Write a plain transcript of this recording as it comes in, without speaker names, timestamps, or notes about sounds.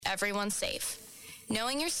everyone safe.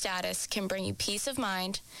 Knowing your status can bring you peace of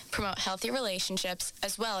mind, promote healthy relationships,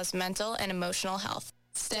 as well as mental and emotional health.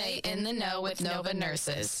 Stay in the know with Nova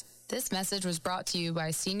Nurses. This message was brought to you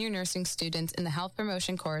by senior nursing students in the health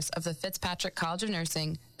promotion course of the Fitzpatrick College of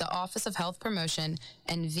Nursing, the Office of Health Promotion,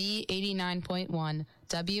 and V89.1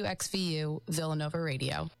 WXVU Villanova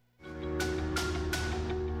Radio.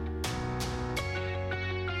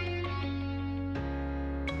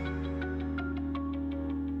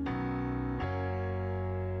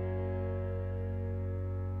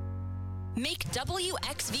 Make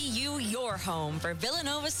WXVU your home for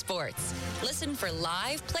Villanova sports. Listen for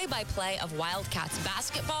live play-by-play of Wildcats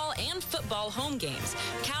basketball and football home games.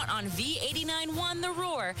 Count on V89.1 The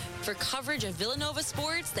Roar for coverage of Villanova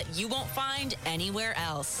sports that you won't find anywhere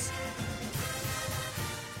else.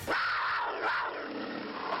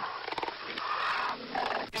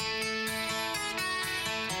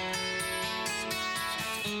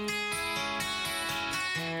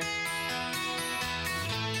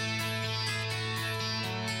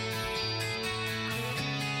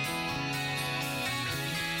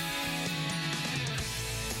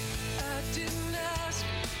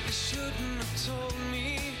 Told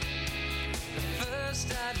me at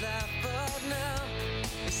first I'd laugh, but now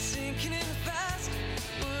it's sinking in fast.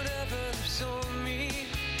 Whatever they told me,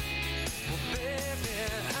 well, baby,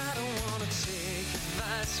 I don't wanna take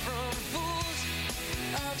advice from fools.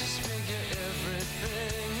 I'll just figure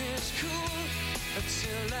everything is cool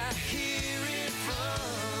until I hear it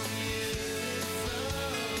from you.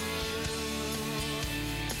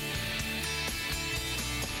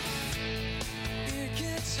 It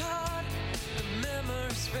gets hard. The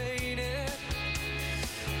memories faded.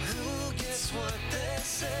 Who gets what they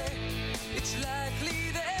say? It's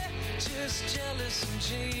likely they're just jealous and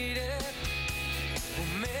jaded. Well,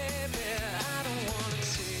 maybe I don't wanna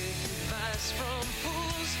take advice from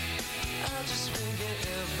fools. I'll just figure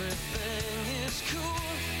everything is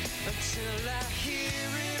cool until I hear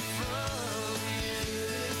it from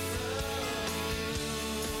you.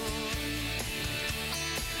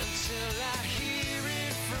 Until I hear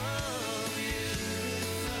it from you.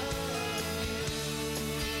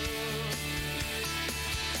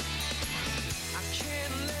 I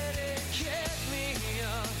can't let it get me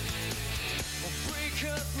up or break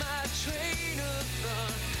up my train of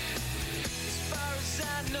thought. As far as I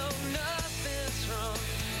know, nothing's wrong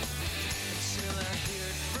until I hear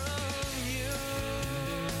it from you.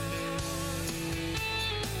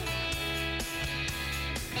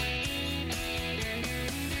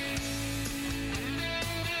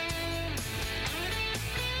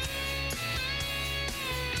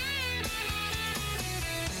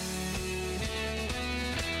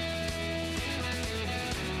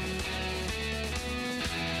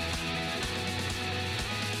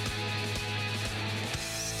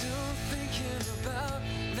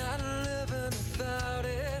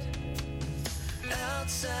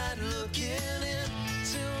 Outside looking in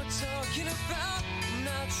till we're talking about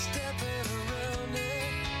not stepping around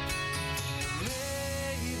it.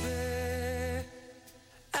 Maybe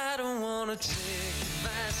I don't wanna take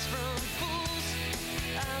advice from fools.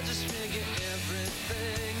 I'll just figure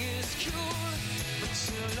everything is cool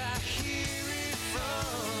until I hear it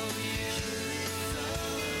from you.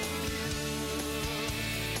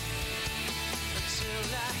 Until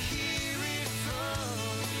I hear it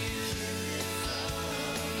from you.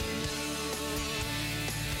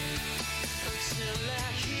 Till I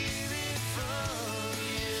hear it from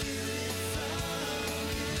you.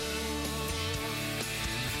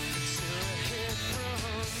 Till I hear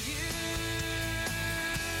from you.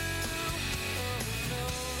 Oh no.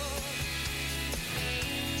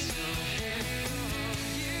 Till I hear from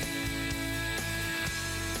you.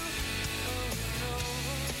 Oh no.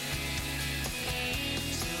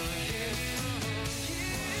 Till I hear from you.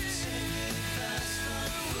 Take advice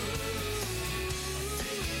from you.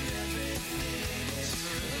 Figure everything.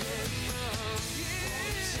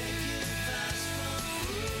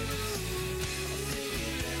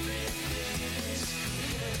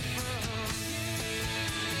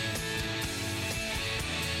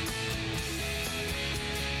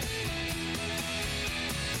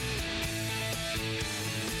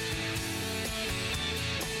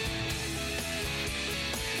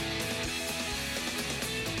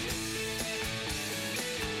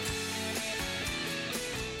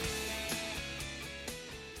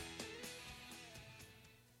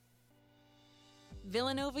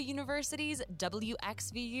 Villanova University's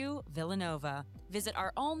WXVU Villanova. Visit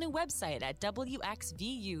our all-new website at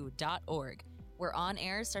wxvu.org. We're on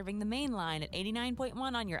air serving the main line at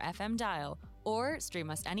 89.1 on your FM dial, or stream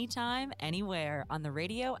us anytime, anywhere on the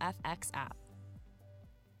Radio FX app.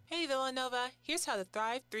 Villanova, here's how to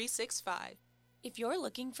thrive 365. If you're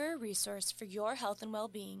looking for a resource for your health and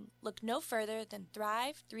well-being, look no further than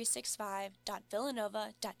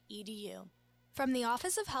thrive365.villanova.edu. From the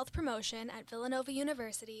Office of Health Promotion at Villanova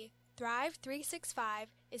University, Thrive 365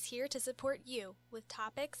 is here to support you with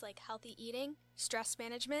topics like healthy eating, stress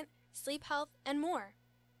management, sleep health, and more.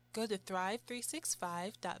 Go to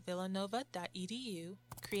thrive365.villanova.edu,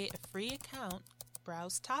 create a free account,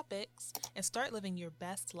 browse topics, and start living your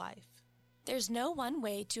best life. There's no one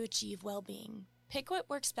way to achieve well-being. Pick what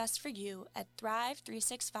works best for you at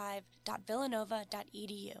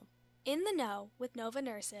thrive365.villanova.edu. In the know with Nova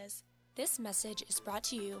Nurses. This message is brought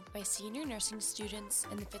to you by senior nursing students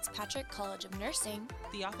in the Fitzpatrick College of Nursing,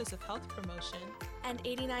 the Office of Health Promotion, and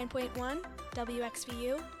 89.1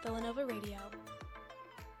 WXVU Villanova Radio.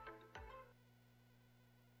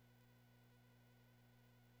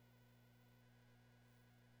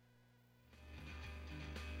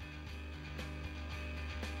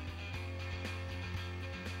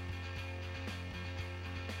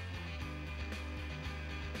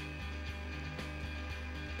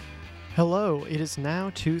 Hello, it is now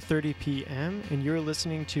 2:30 p.m. and you're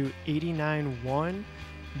listening to 89.1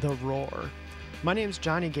 The Roar. My name is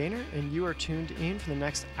Johnny Gaynor and you are tuned in for the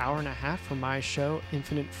next hour and a half for my show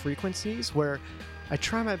Infinite Frequencies, where I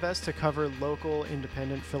try my best to cover local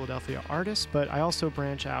independent Philadelphia artists, but I also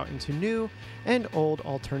branch out into new and old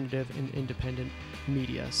alternative and independent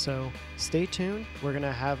media. So stay tuned. We're going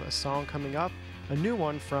to have a song coming up, a new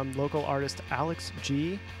one from local artist Alex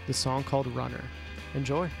G, the song called Runner.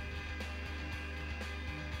 Enjoy.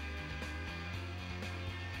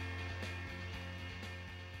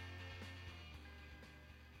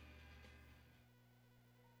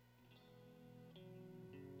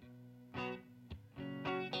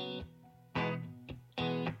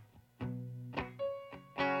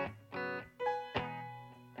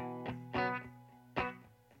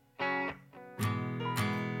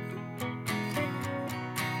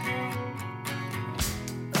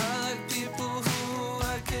 I like people who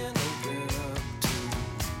I can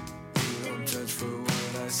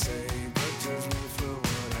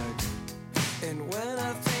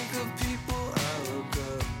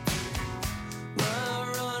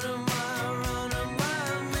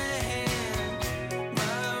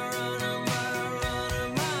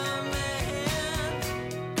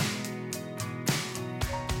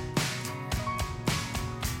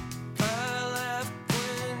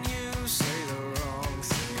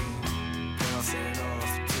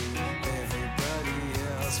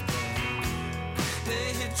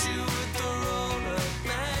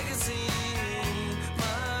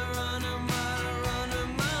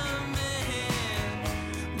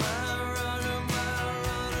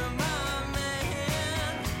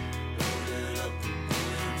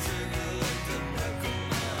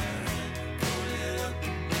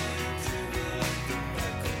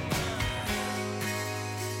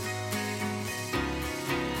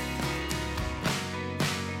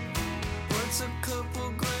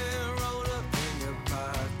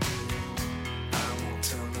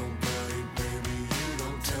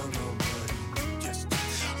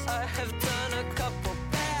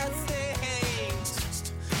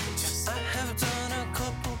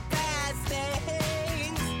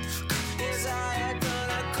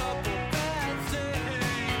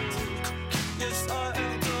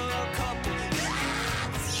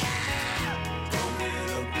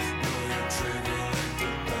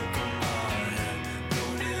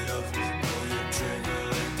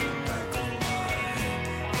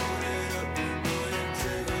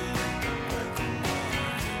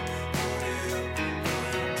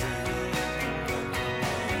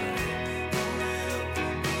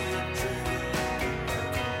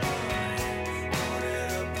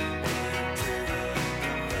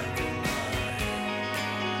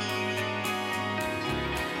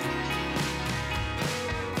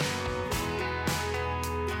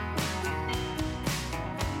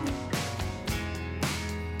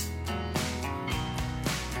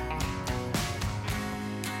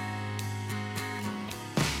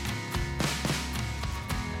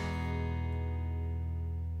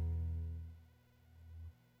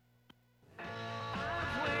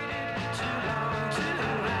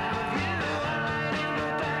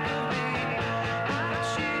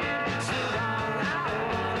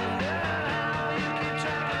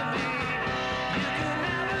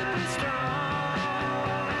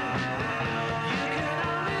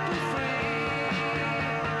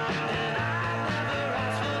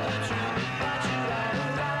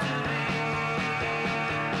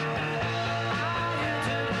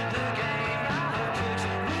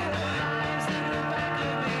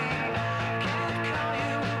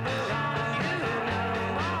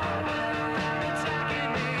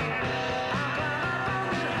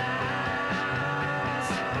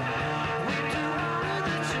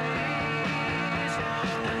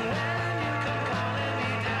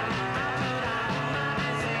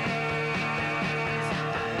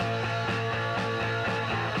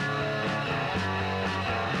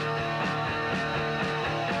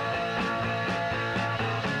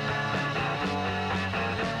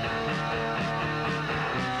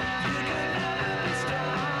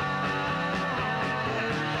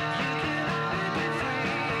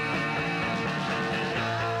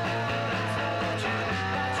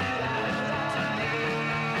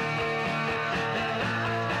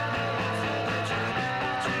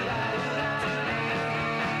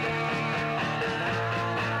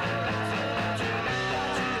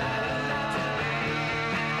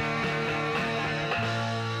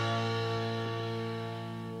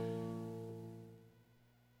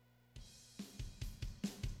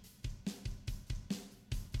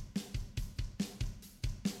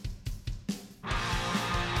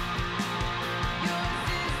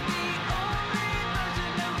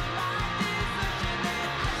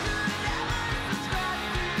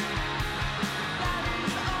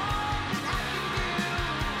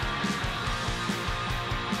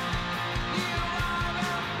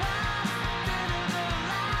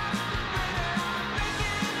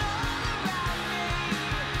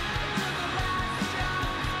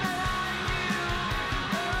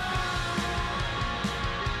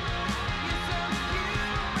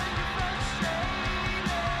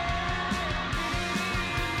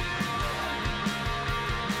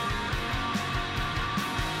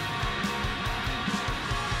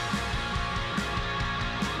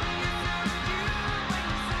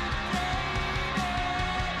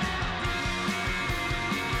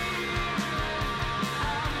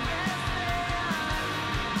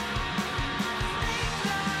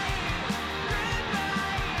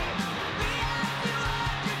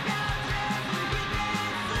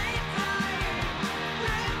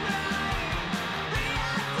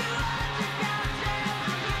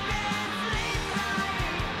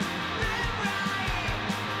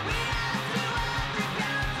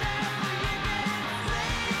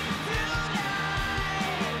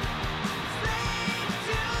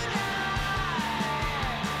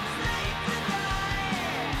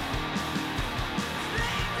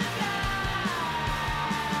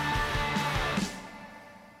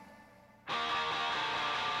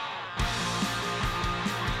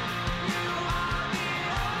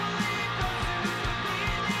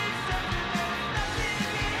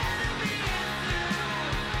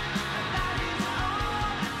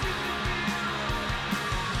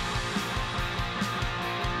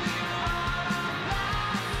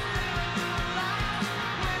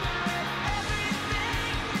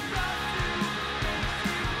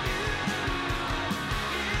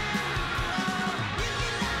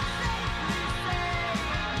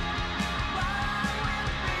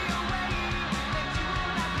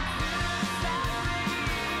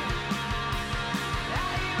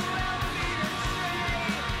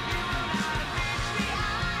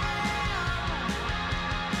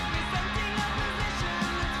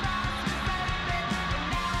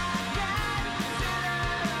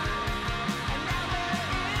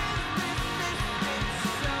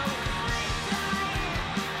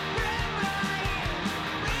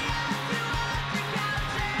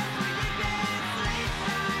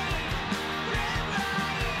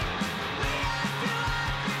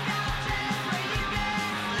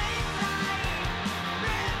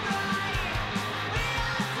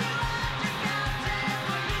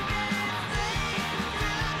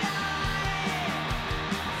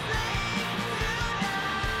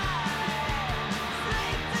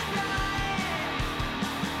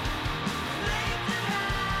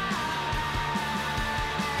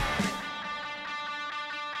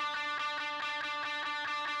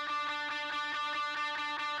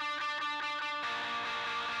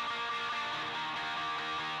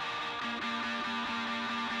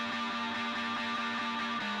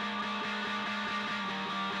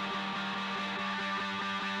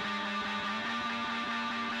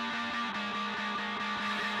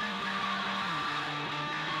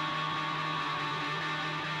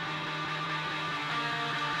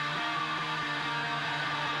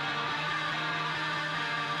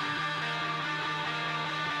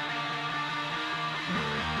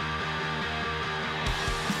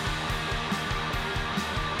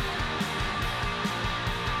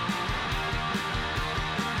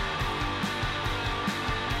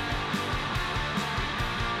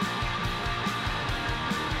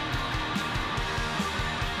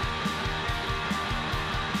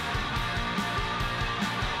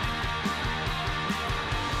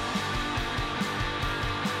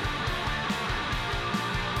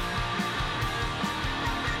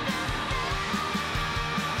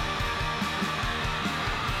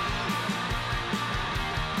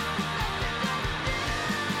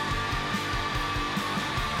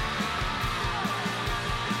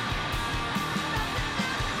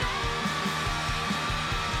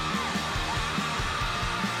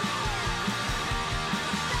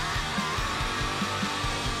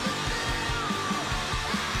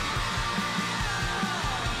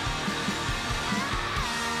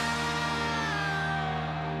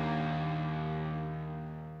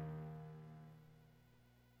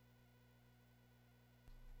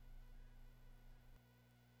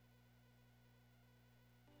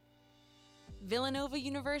Villanova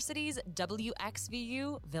University's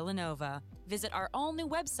WXVU Villanova. Visit our all-new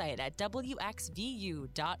website at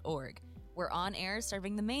wxvu.org. We're on air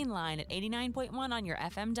serving the main line at 89.1 on your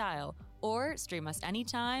FM dial, or stream us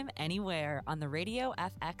anytime, anywhere on the Radio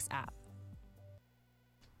FX app.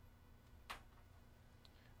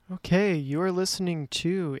 Okay, you're listening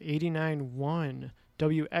to 89.1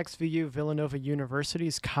 WXVU Villanova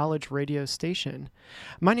University's college radio station.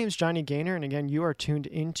 My name is Johnny Gaynor, and again, you are tuned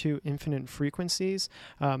into Infinite Frequencies,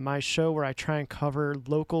 my show where I try and cover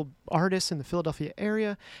local artists in the Philadelphia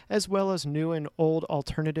area, as well as new and old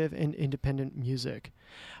alternative and independent music.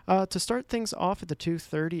 To start things off at the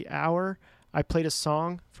 2:30 hour, I played a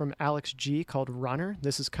song from Alex G called Runner.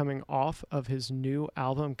 This is coming off of his new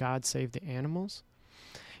album, God Save the Animals.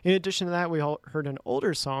 In addition to that, we heard an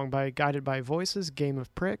older song by Guided by Voices, Game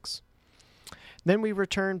of Pricks. Then we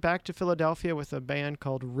returned back to Philadelphia with a band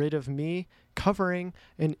called Rid of Me, covering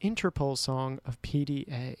an Interpol song of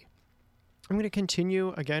PDA. I'm going to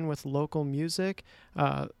continue again with local music,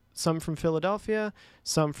 some from Philadelphia,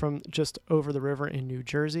 some from just over the river in New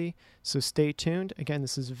Jersey. So stay tuned. Again,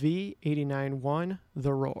 this is V89.1,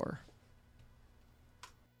 The Roar.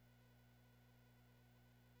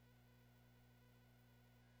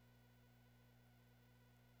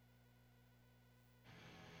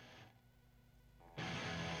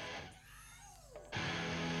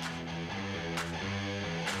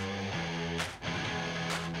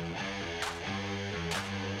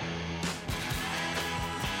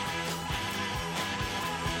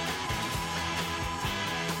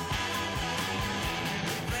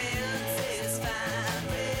 Satisfied,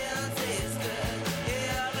 real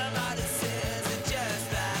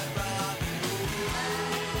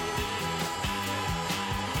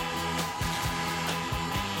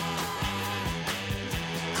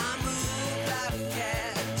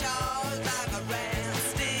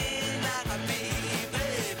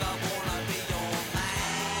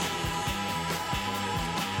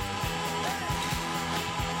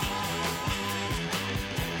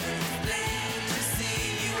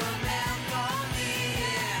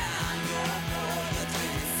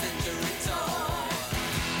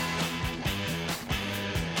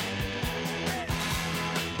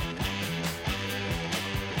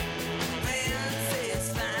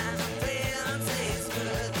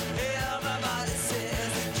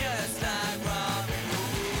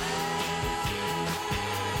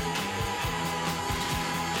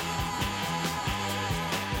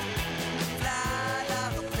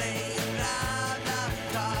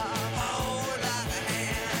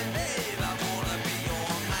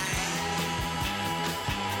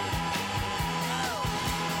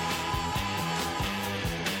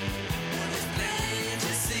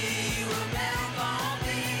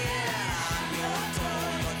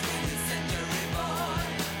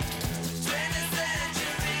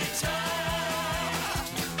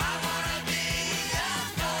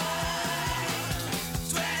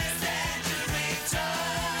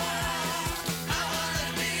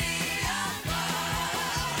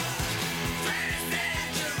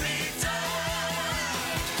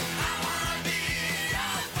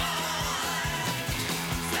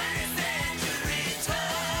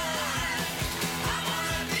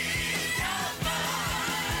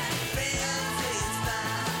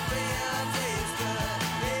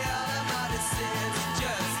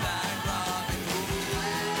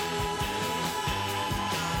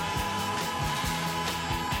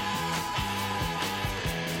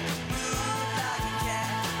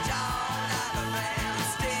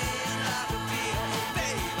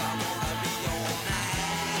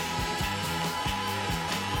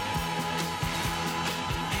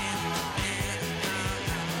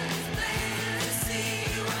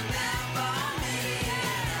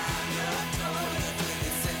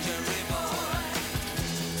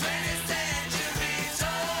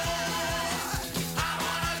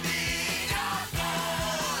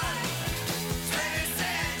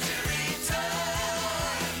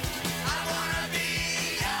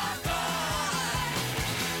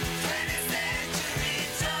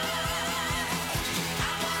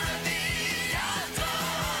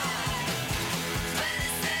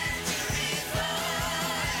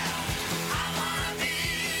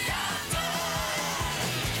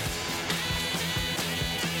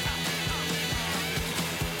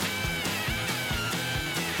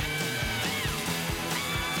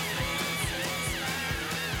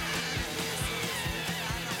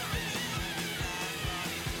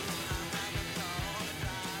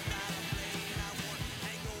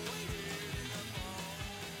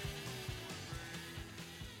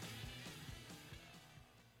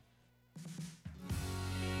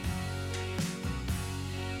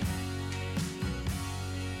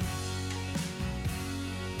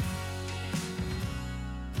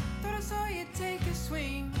take a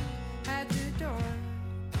swing at the door.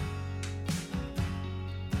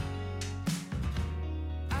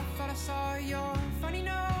 I thought I saw your funny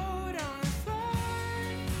note on the floor.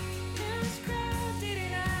 It was crafted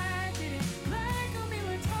and I didn't like what we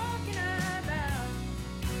were talking about.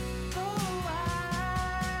 Oh,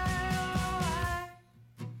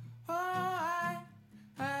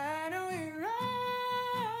 I know you're wrong.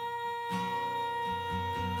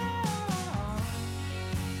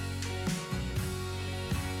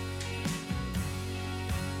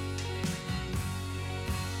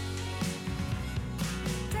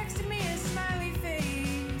 Texted me a smiley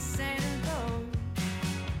face and a bow.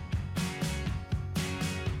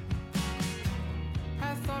 I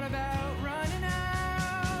thought about running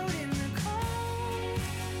out in the cold.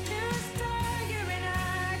 It was darker and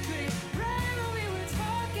I couldn't write what we were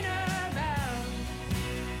talking about.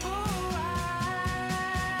 Oh,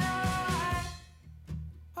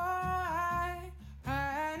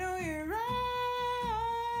 I know you're wrong.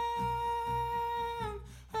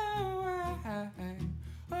 I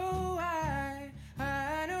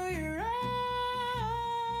know you're wrong.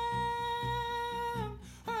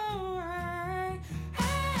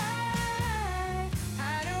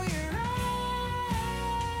 I know you're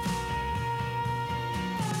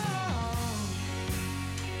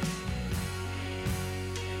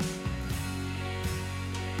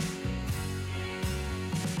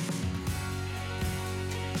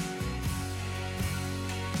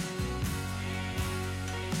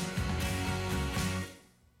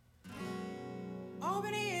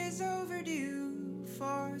Albany is overdue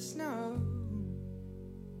for snow.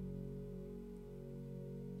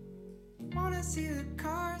 Wanna see the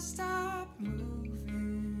car stop moving.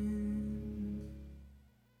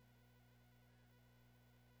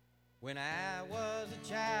 When I was a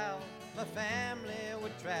child, my family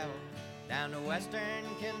would travel down to western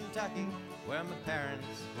Kentucky, where my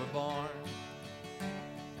parents were born.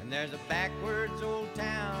 And there's a backwards old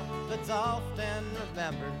town that's often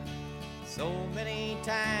remembered so many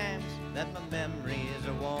times that my memories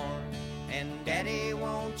are worn. And Daddy,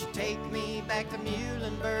 won't you take me back to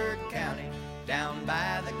Muhlenberg County, down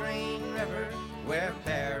by the Green River, where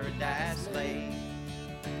paradise lay?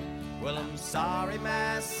 Well, I'm sorry,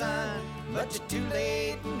 my son, but you're too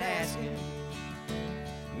late in asking.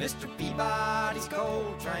 Mr. Peabody's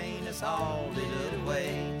coal train has hauled it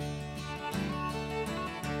away.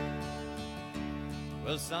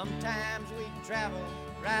 Well, sometimes we travel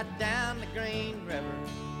right down the Green River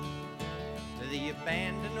to the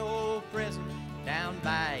abandoned old prison down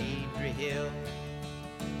by Adrie Hill,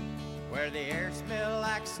 where the air smelled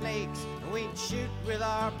like snakes and we'd shoot with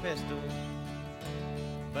our pistols.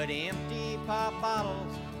 But empty pop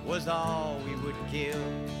bottles was all we would kill.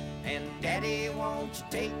 And Daddy, won't you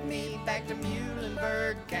take me back to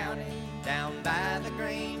Muhlenberg County, down by the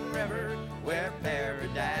Green River, where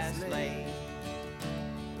paradise lay?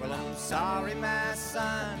 Well, I'm sorry, my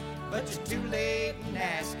son, but you're too late in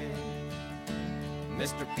asking.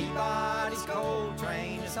 Mr. Peabody's coal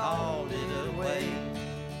train has hauled it away.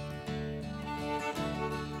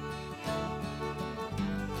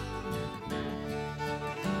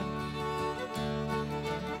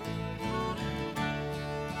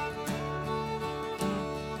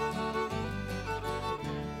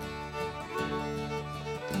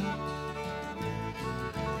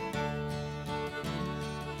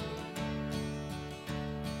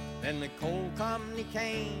 Then the coal company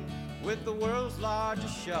came with the world's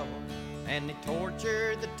largest shovel, and they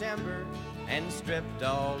tortured the timber and stripped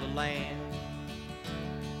all the land.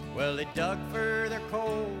 Well, they dug for their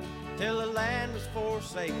coal till the land was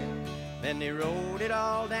forsaken. Then they wrote it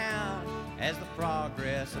all down as the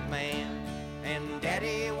progress of man. And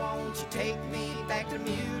Daddy, won't you take me back to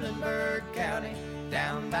Muhlenberg County,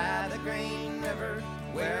 down by the Green River,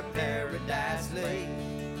 where paradise lay?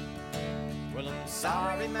 Well, I'm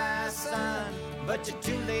sorry, my son, but you're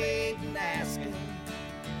too late in asking.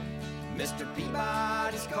 Mr.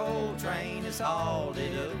 Peabody's coal train has hauled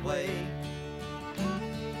it away.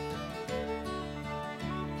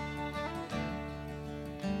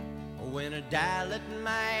 When I die, let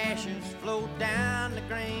my ashes float down the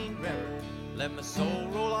Green River. Let my soul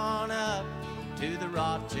roll on up to the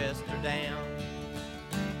Rochester Dam.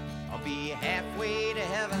 I'll be halfway to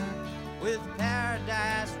heaven with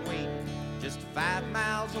paradise waiting, just 5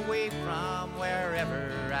 miles away from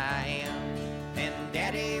wherever I am. And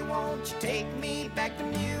Daddy, won't you take me back to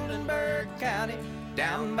Muhlenberg County,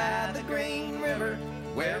 down by the Green River,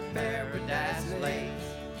 where paradise lays?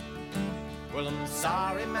 Well, I'm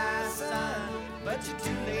sorry, my son, but you're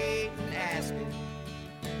too late in asking.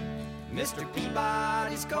 Mr.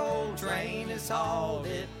 Peabody's coal train has hauled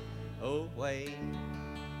it away.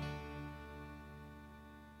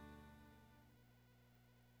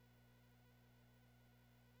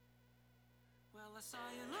 Well, I saw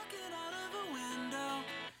you looking out of a window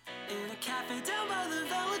in a cafe down by the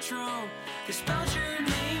Velodrome. You spelled your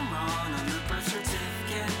name wrong on the birth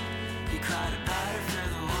certificate. You cried about it for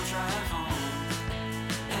the whole drive home.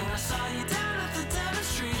 And I saw you down at the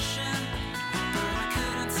demonstration, but I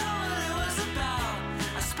couldn't tell what it was about.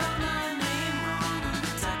 I spelled my name wrong on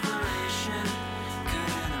the declaration.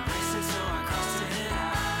 Couldn't erase it, so I crossed it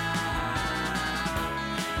out.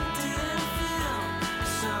 Didn't feel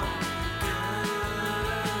so good.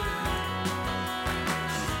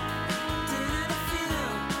 Didn't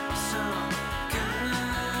feel so good.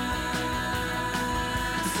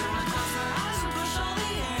 So I closed my eyes and pushed all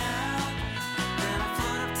the air out. Then I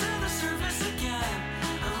float up to the surface again.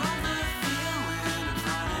 I love the feeling of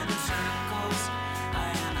running in circles. I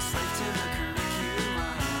am a slave to the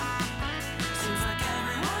curriculum. Seems like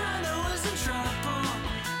everyone I know is in trouble.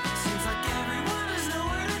 Seems like everyone has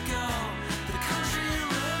nowhere to go. The country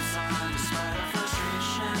lives on despite our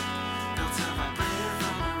frustration. Built a vibrator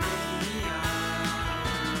from a radio.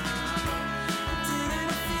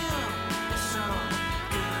 Didn't feel so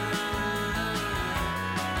good.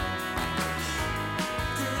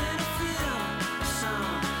 Didn't feel so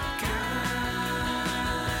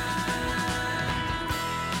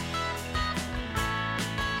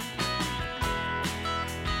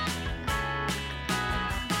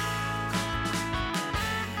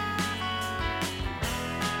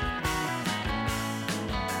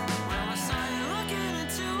Well, I saw you looking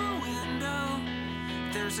into a window.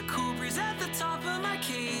 There's a cool breeze at the top of my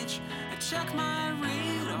cage. I check my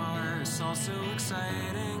radar, it's all so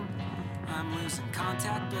exciting. I'm losing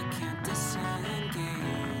contact but can't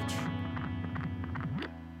disengage.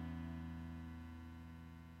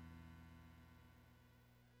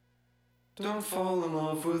 Don't fall in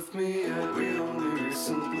love with me yet. We only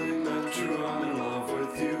recently met. True, I'm in love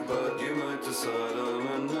with you, but you might decide I'm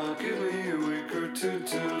a nut. Give me a week or two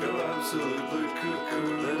to go absolutely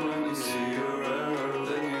cuckoo. Then when you see your error,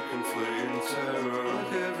 then you can flee in terror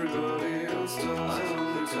like everybody else does. I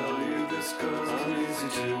only tell you this 'cause I'm easy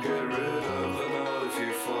to get rid of, but not if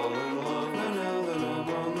you fall in love. Now that I'm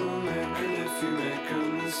on the make, and if you make a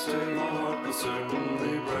mistake, my heart will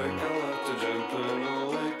certainly break. I'll have to jump in a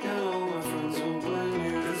lake, and all my friends will blame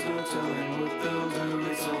you. There's no telling what they'll do.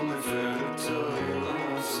 It's only fair to tell you I'm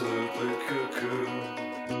absolutely cuckoo.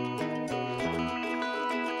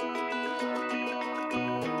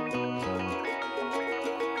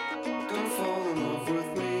 Don't fall in love with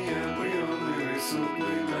me yet. We only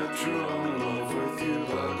recently met. True, I'm in love with you,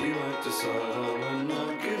 but you might decide I'm a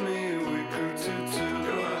nut. Give me a week or two to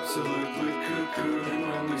go absolutely cuckoo. And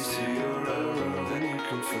when we see your error, then you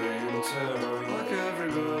can flee in terror like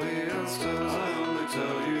everybody else does. I only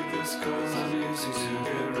tell you this 'cause I'm easy to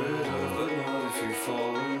get rid of, but not if you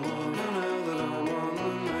fall in love. Now that I'm on the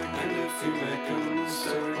make, and if you make a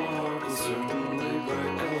mistake, my heart will certainly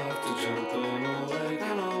break. I'll have to jump in a lake,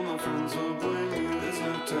 and all my friends will blame you. There's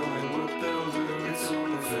no telling what they'll do. It's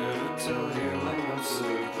only fair to tell you I'm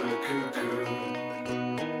absolutely cuckoo.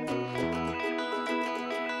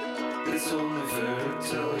 It's only fair to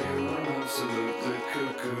tell you I'm absolutely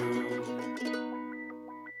cuckoo.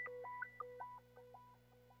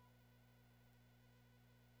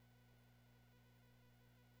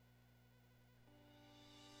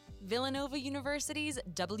 Villanova University's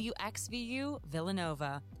WXVU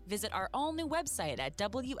Villanova. Visit our all-new website at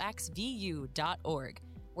wxvu.org.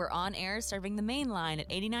 We're on air serving the main line at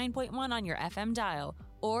 89.1 on your FM dial,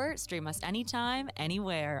 or stream us anytime,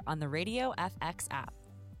 anywhere on the Radio FX app.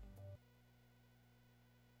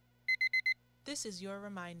 This is your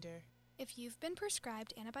reminder. If you've been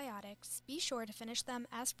prescribed antibiotics, be sure to finish them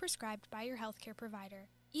as prescribed by your healthcare provider,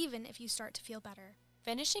 even if you start to feel better.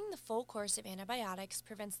 Finishing the full course of antibiotics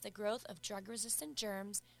prevents the growth of drug-resistant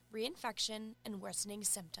germs, reinfection, and worsening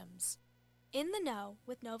symptoms. In the Know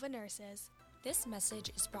with Nova Nurses. This message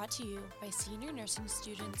is brought to you by senior nursing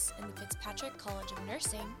students in the Fitzpatrick College of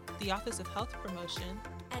Nursing, the Office of Health Promotion,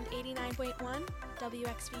 and 89.1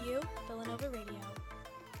 WXVU Villanova Radio.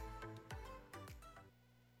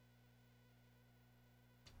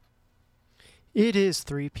 It is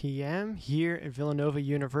 3 p.m. here at Villanova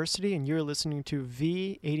University, and you're listening to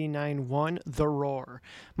V89.1 The Roar.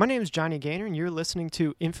 My name is Johnny Gaynor, and you're listening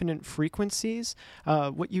to Infinite Frequencies.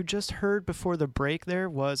 What you just heard before the break there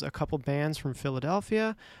was a couple bands from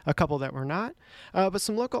Philadelphia, a couple that were not, but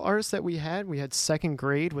some local artists that we had. We had Second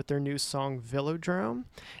Grade with their new song Velodrome,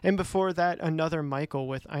 and before that, another Michael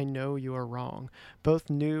with I Know You Are Wrong. Both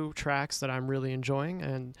new tracks that I'm really enjoying,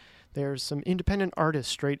 and There's some independent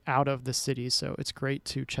artists straight out of the city, so it's great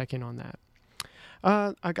to check in on that.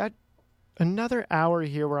 I got another hour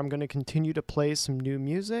here where I'm going to continue to play some new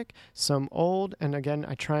music, some old, and again,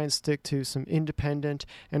 I try and stick to some independent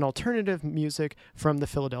and alternative music from the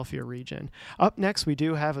Philadelphia region. Up next, we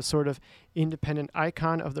do have a sort of independent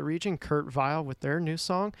icon of the region, Kurt Vile, with their new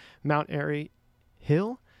song, Mount Airy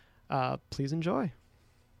Hill. Please enjoy.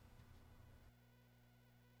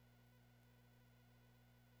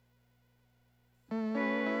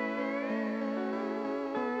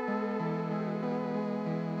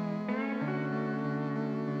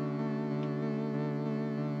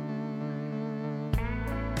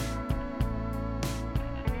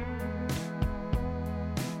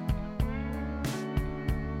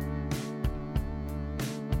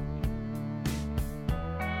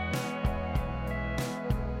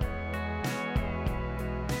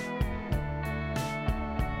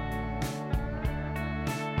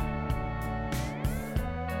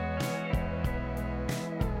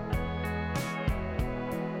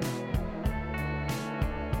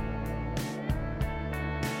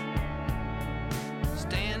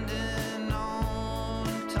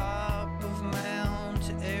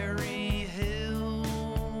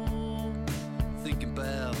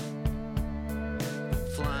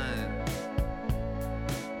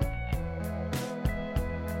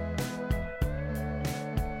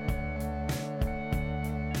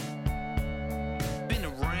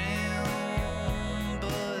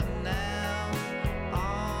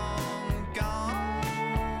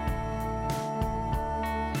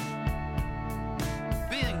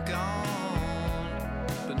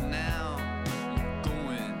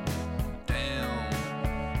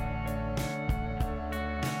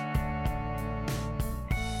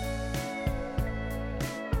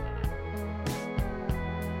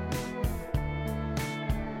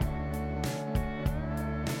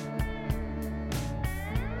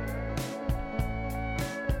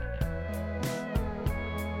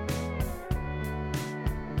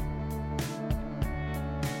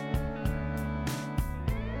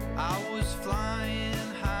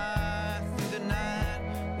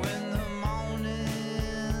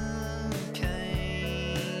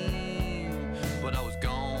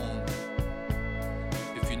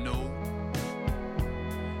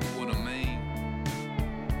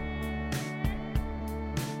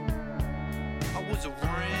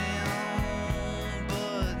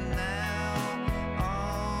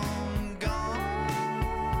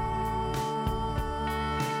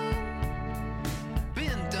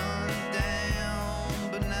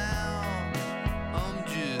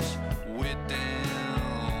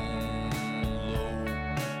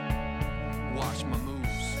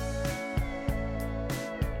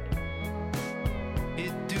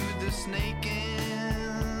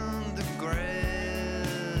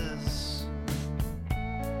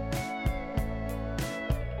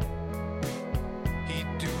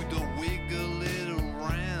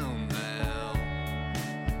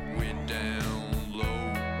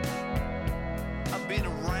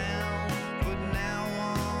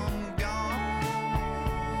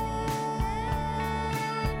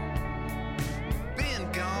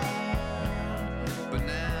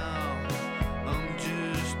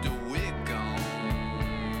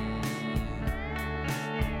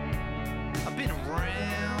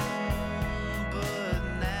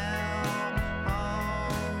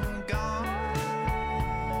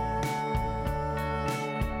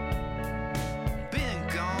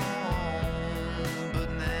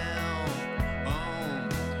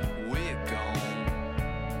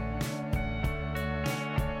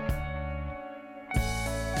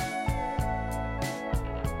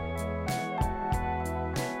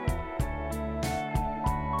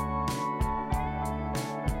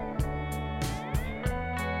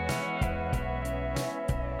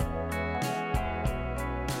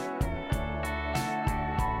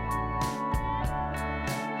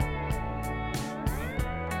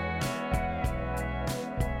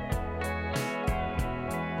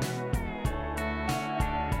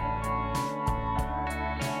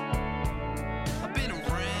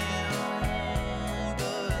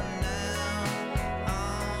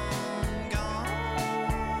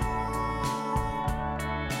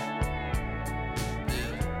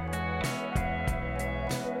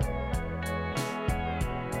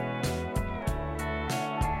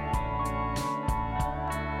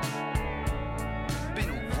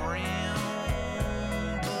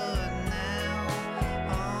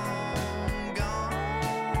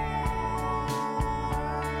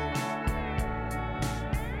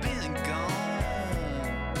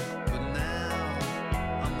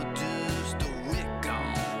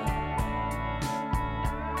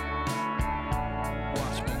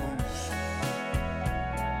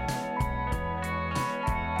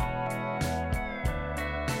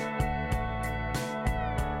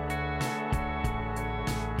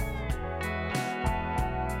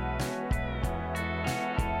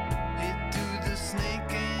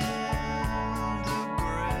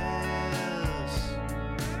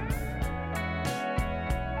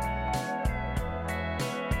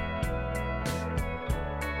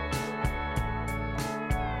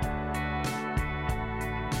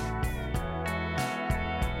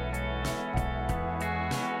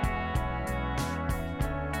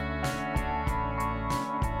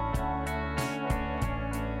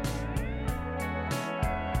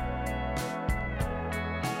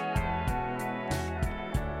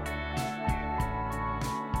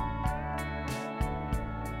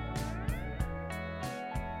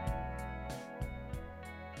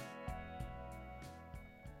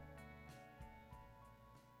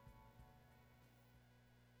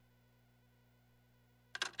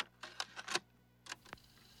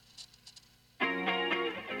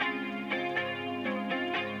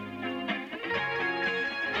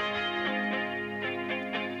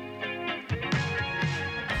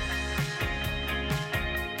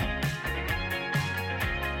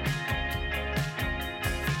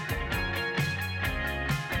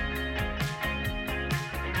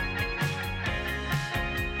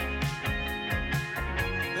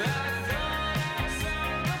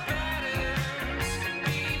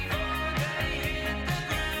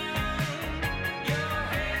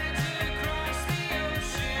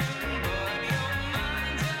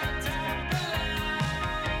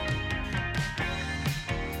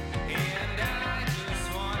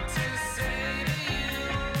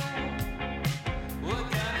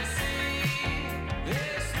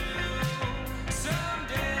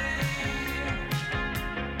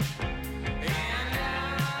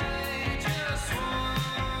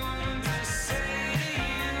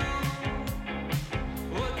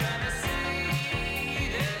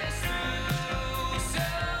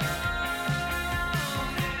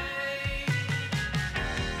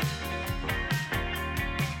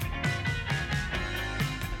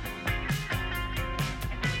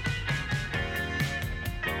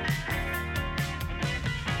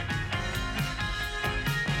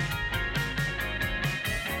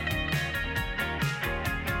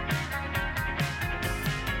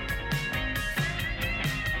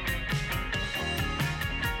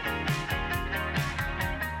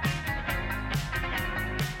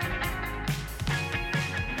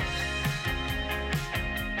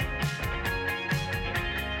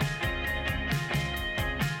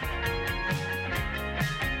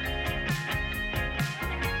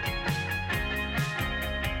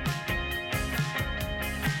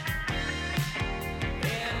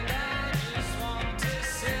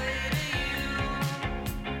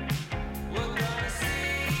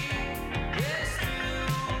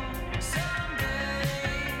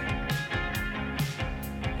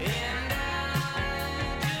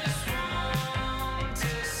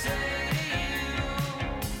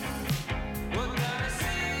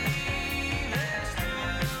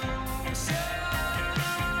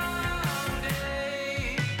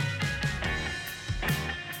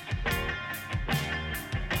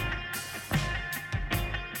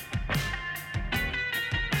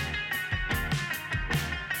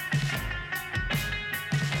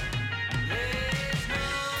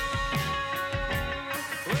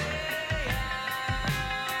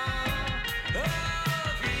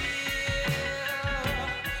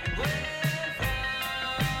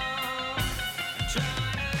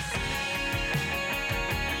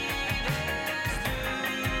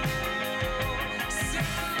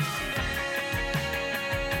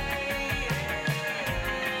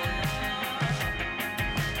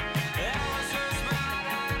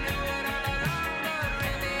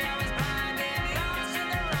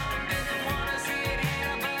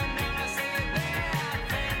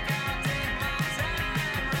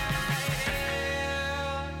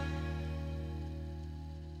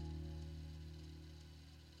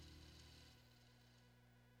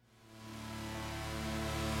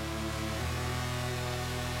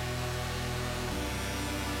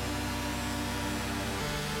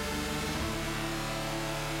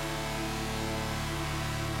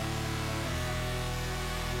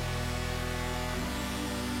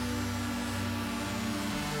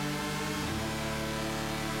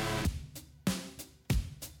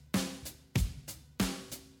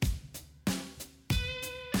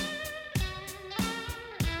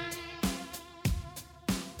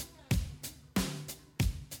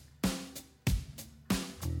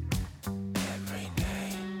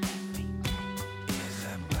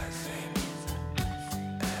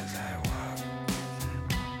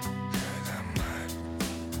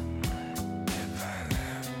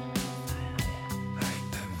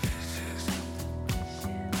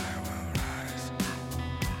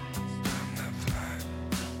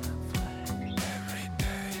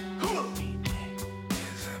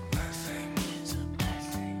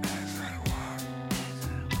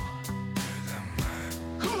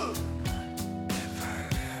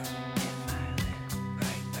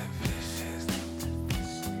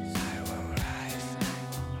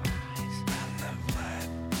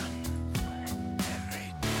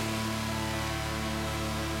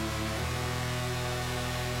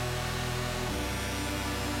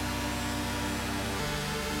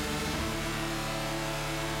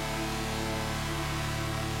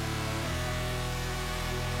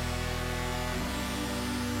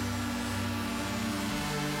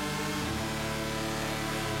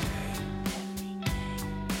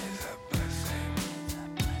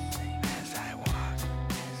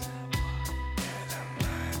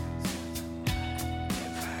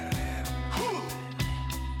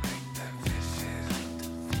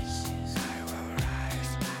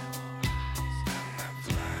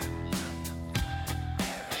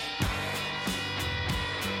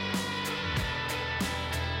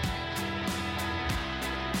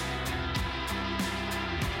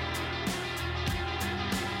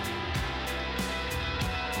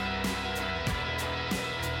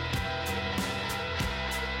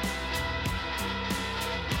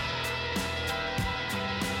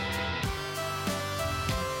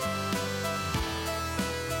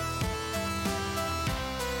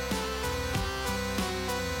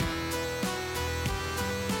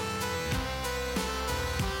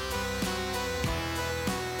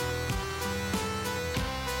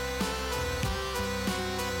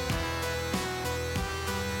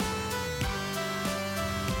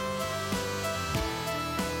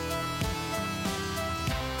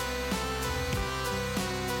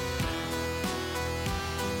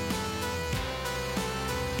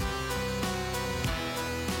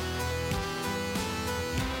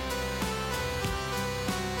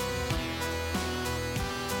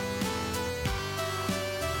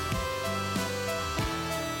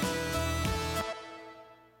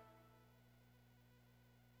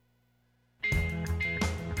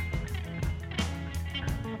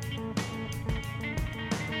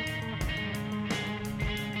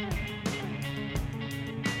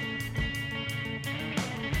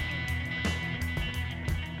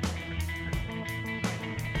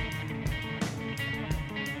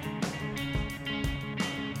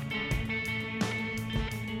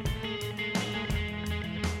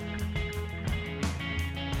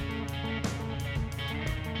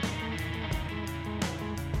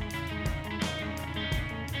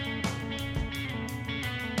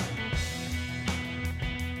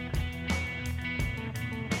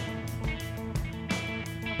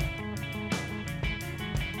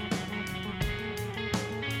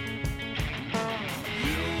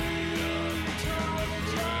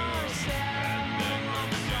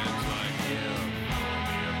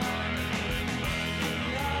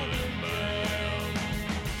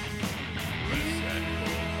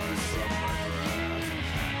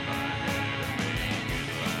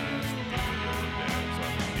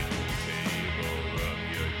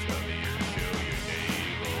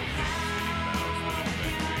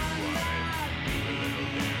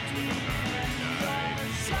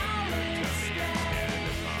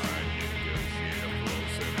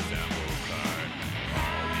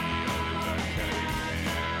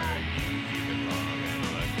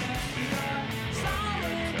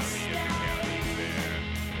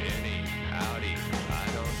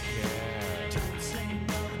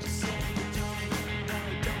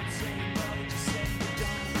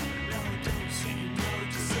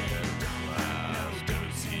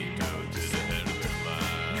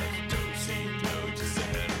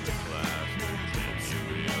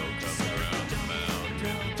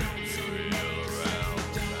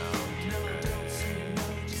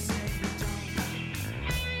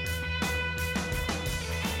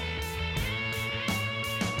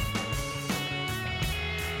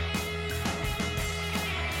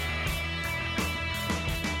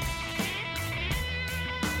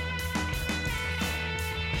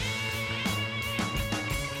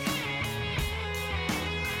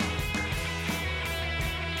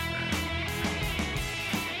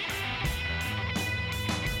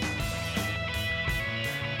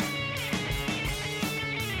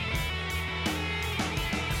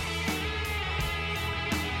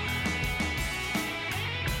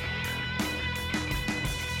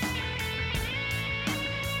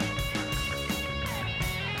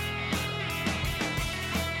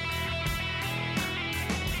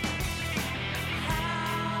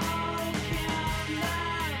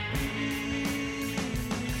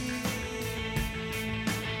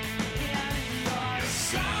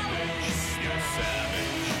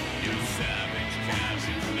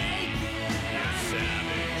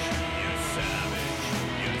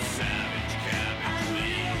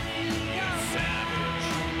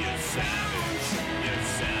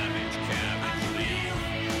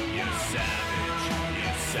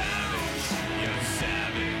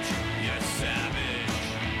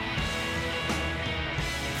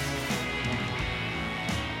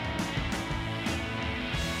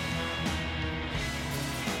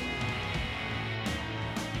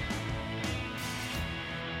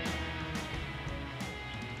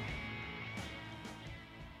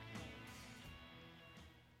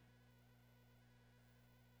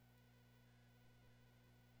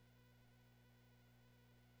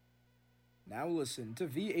 Now listen to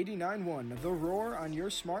V89.1 The Roar on your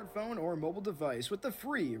smartphone or mobile device with the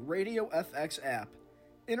free Radio FX app.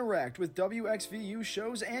 Interact with WXVU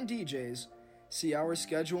shows and DJs, see our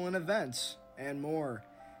schedule and events, and more.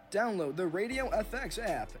 Download the Radio FX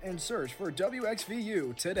app and search for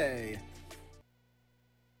WXVU today.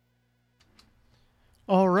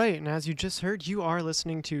 All right, and as you just heard, you are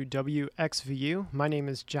listening to WXVU. My name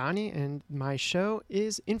is Johnny, and my show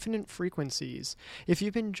is Infinite Frequencies. If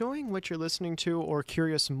you've been enjoying what you're listening to or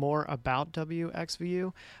curious more about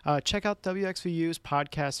WXVU, check out WXVU's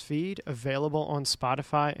podcast feed, available on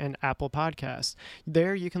Spotify and Apple Podcasts.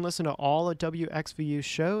 There, you can listen to all of WXVU's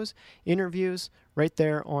shows, interviews, right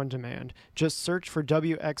there on demand. Just search for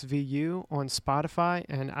WXVU on Spotify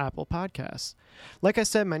and Apple Podcasts. Like I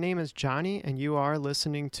said, my name is Johnny, and you are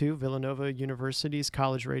listening to Villanova University's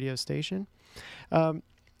college radio station.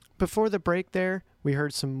 Before the break there, we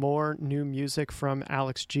heard some more new music from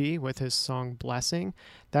Alex G with his song Blessing.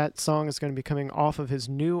 That song is going to be coming off of his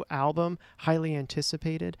new album, highly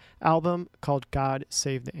anticipated album called God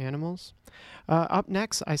Save the Animals. Up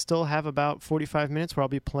next, I still have about 45 minutes where I'll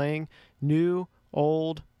be playing new,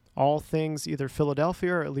 old, all things either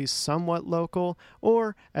Philadelphia or at least somewhat local,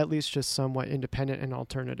 or at least just somewhat independent and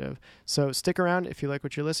alternative. So stick around if you like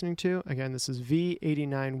what you're listening to. Again, this is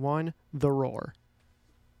V89.1 The Roar.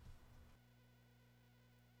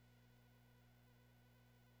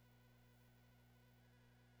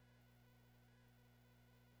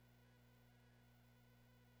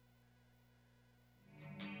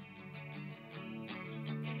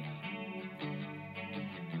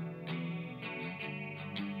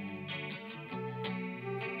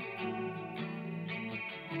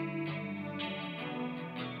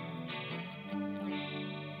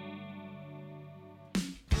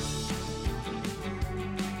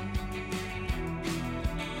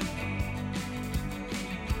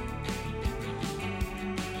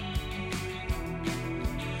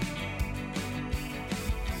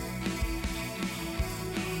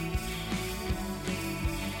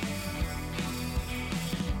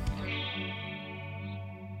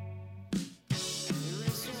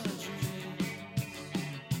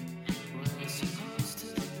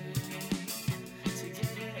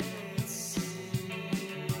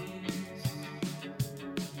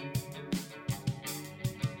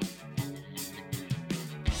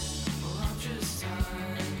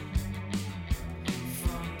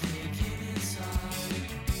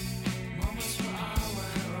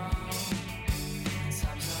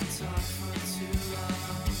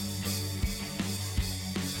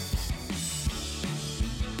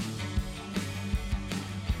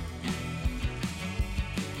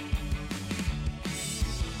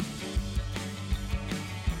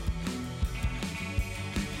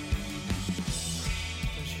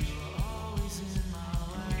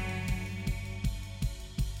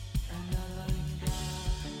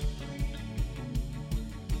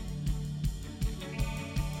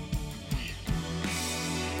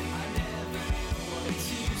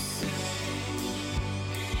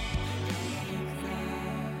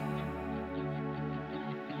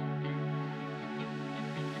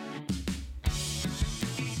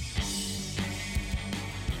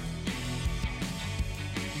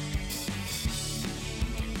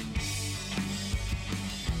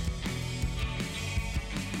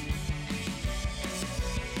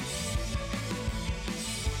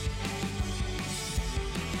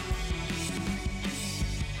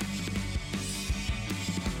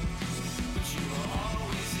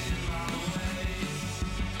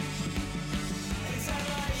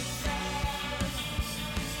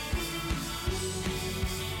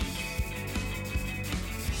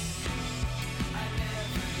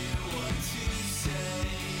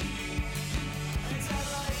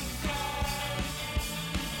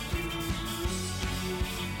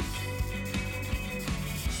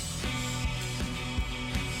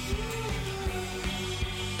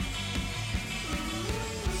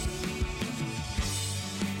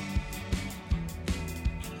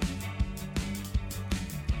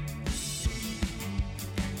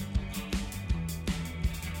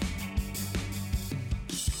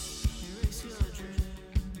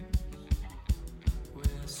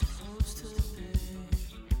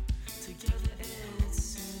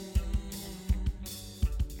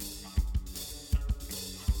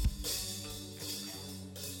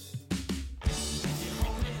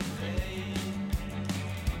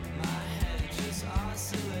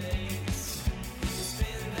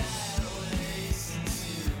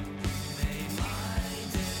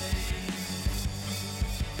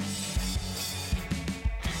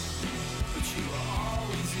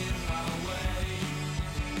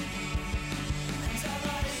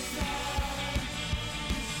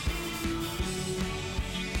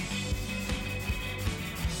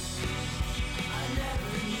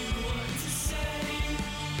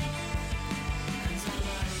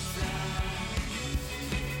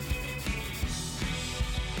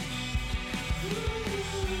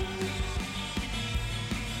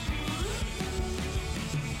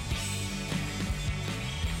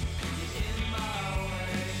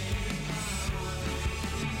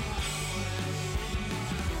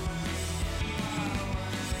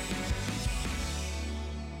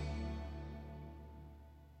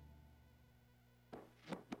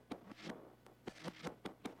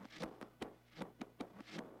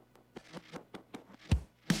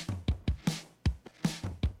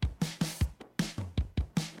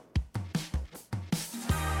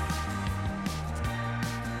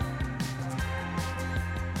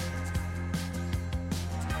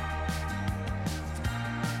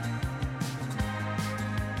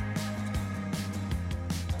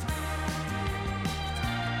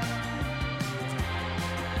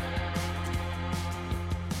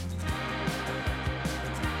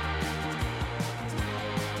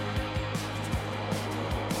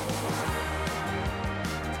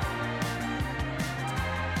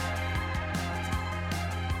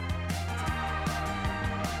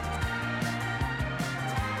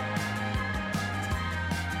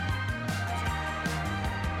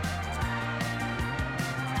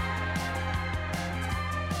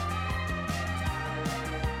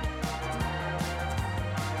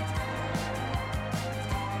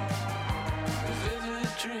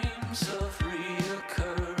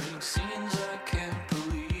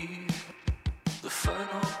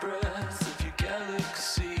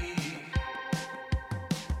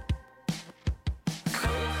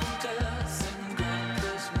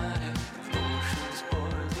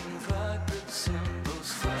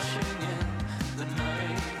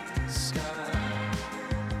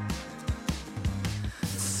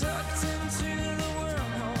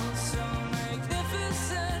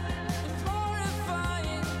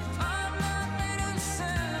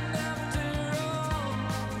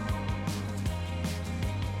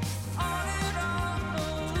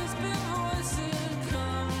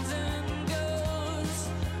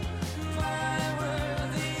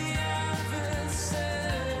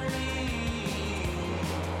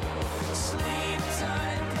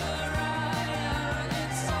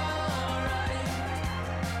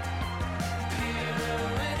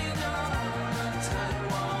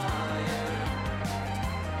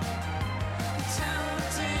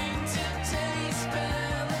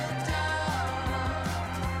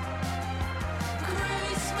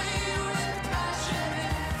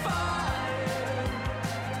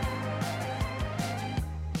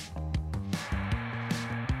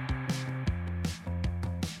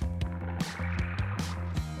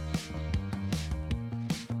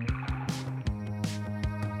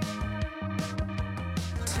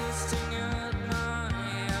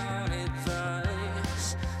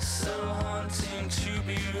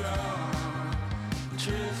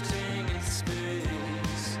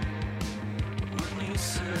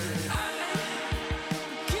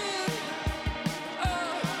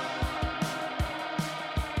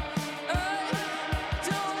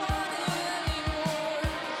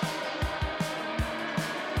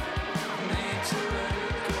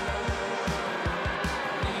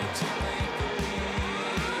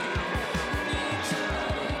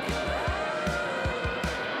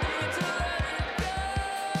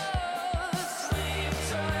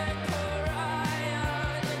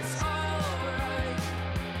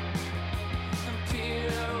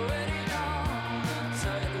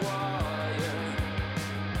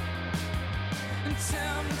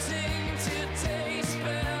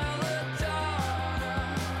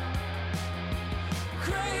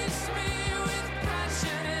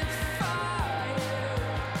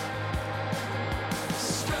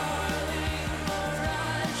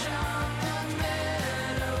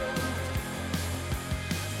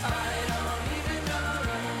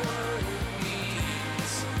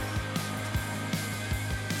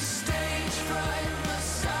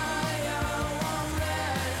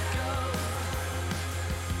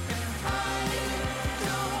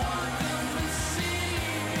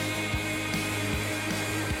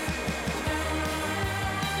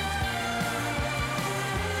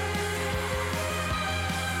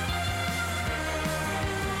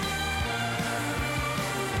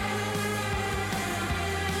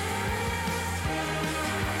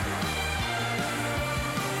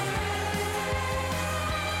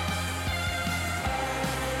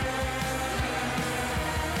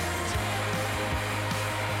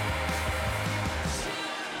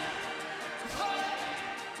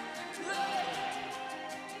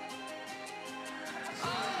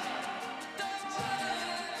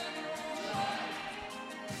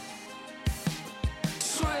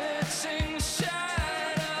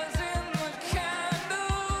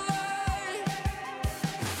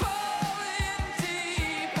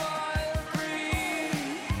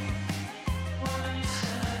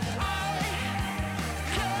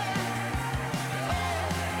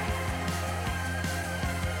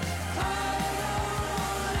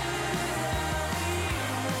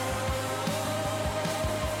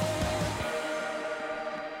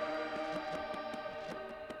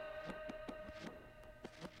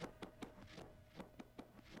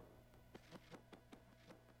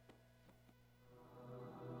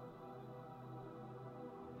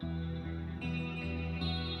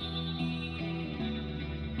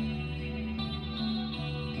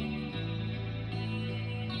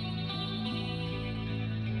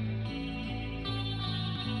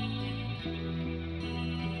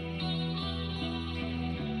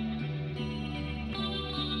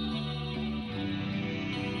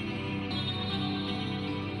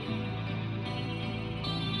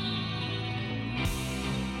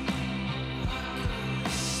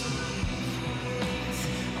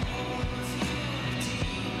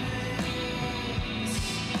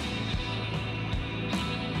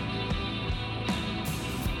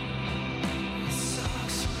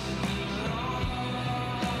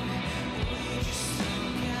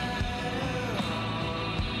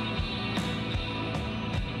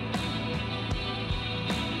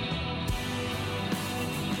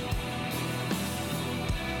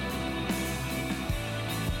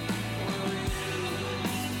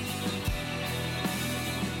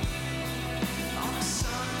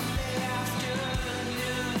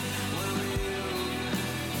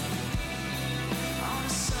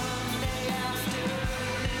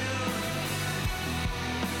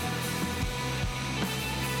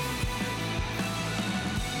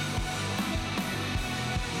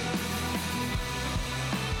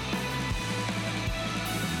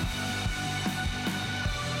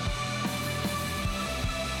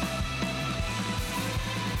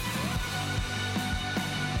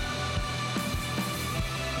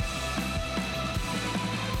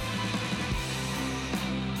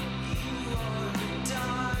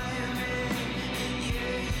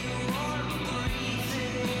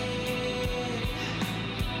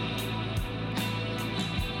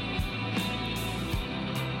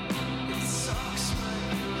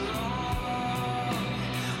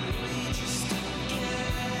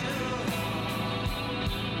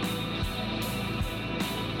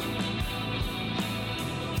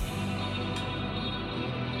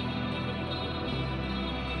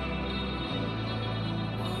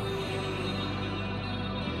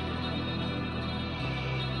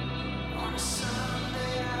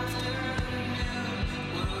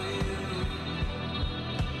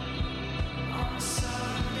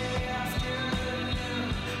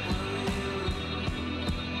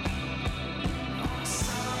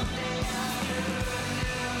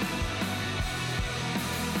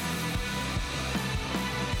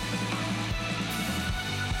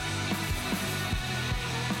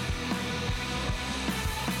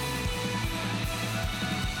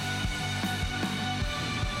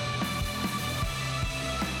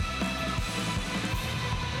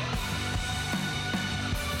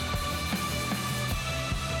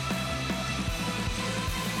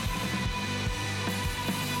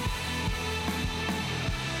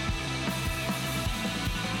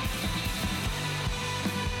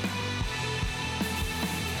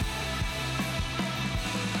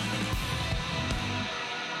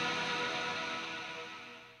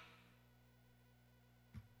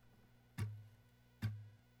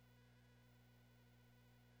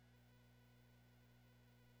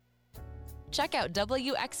 Check out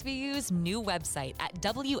WXVU's new website at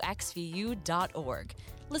WXVU.org.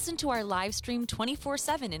 Listen to our live stream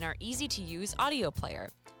 24/7 in our easy-to-use audio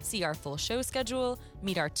player. See our full show schedule,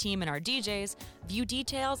 meet our team and our DJs, view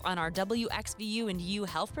details on our WXVU and U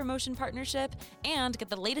Health Promotion Partnership, and get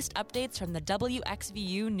the latest updates from the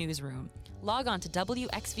WXVU newsroom. Log on to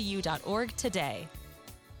WXVU.org today.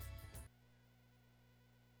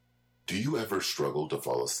 Do you ever struggle to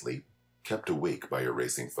fall asleep, kept awake by your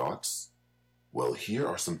racing thoughts? Well, here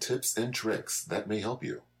are some tips and tricks that may help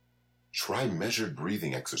you. Try measured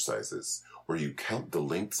breathing exercises, where you count the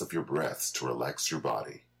lengths of your breaths to relax your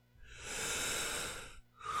body.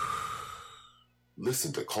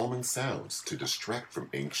 Listen to calming sounds to distract from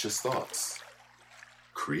anxious thoughts.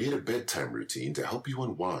 Create a bedtime routine to help you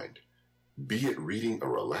unwind, be it reading a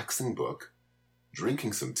relaxing book,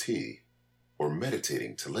 drinking some tea, or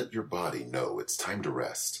meditating to let your body know it's time to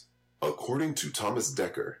rest. According to Thomas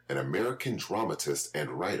Dekker, an American dramatist and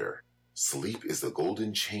writer, sleep is the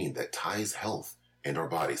golden chain that ties health and our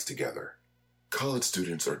bodies together. College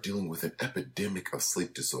students are dealing with an epidemic of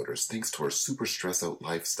sleep disorders thanks to our super stress-out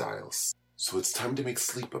lifestyles. So it's time to make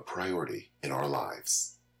sleep a priority in our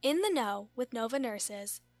lives. In the Know with Nova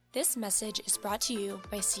Nurses. This message is brought to you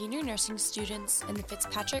by senior nursing students in the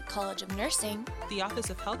Fitzpatrick College of Nursing, the Office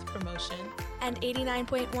of Health Promotion, and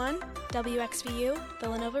 89.1 WXVU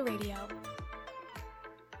Villanova Radio.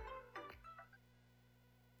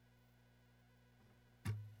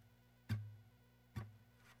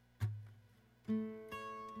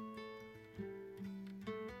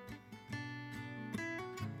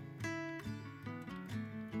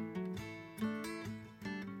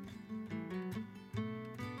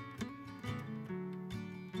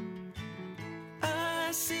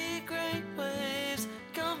 I see great waves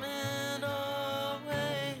coming our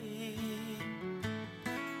way.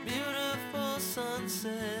 Beautiful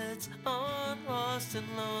sunsets on lost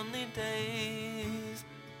and lonely days.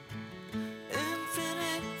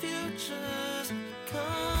 Infinite futures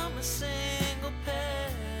come a single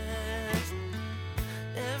past.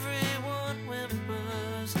 Everyone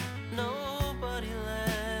whimpers, nobody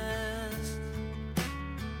lasts.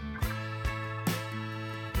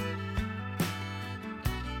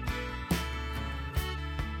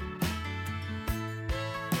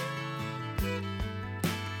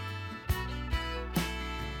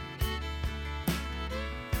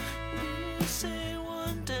 We say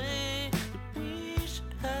one day that we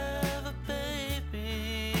should have a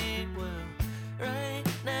baby. Well, right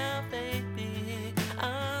now, baby,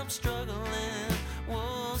 I'm struggling.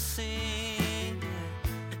 We'll see.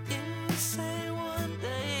 You say one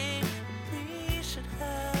day that we should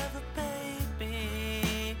have a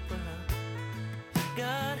baby. Well,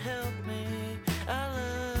 God help me, I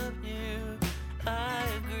love you, I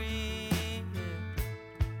agree.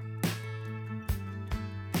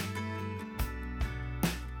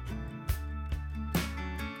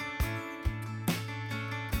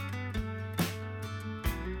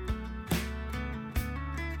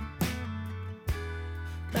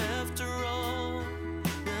 After all,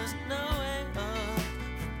 there's no way up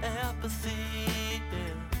from apathy.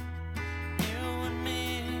 Yeah. You and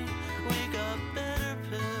me, we got better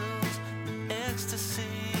pills than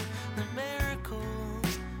ecstasy, than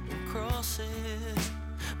miracles and crosses,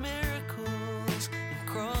 miracles and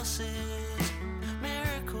crosses,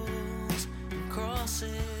 miracles and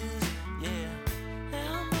crosses. Yeah.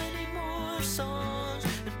 How many more songs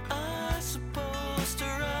am I supposed to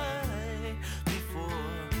write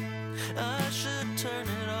before I should turn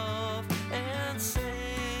it off and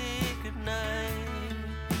say goodnight?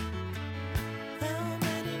 How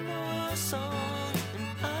many more songs am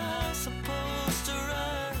I supposed to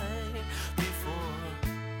write before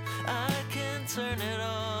I can turn it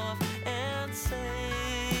off and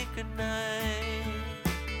say goodnight?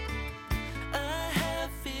 I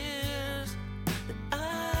have fears that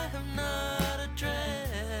I have not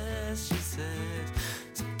addressed, she says.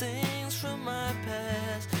 Some things from my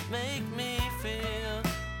past make me feel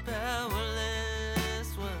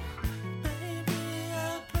powerless. Well, maybe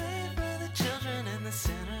I pray for the children and the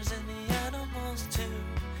sinners and the animals too.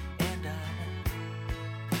 And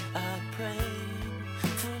I pray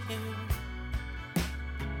for you.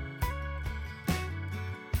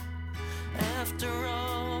 After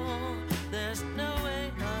all, there's no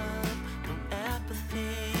way up from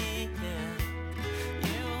apathy. Yeah.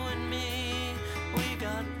 You and me, we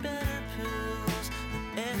got better pills than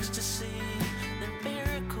ecstasy, than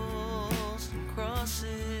miracles and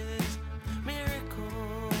crosses,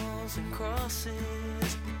 miracles and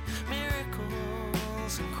crosses,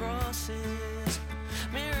 miracles and crosses,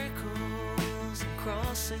 miracles and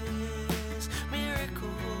crosses,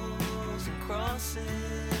 miracles miracles and crosses,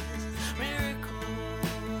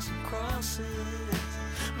 miracles and crosses,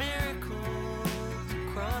 miracles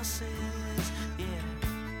and crosses, yeah.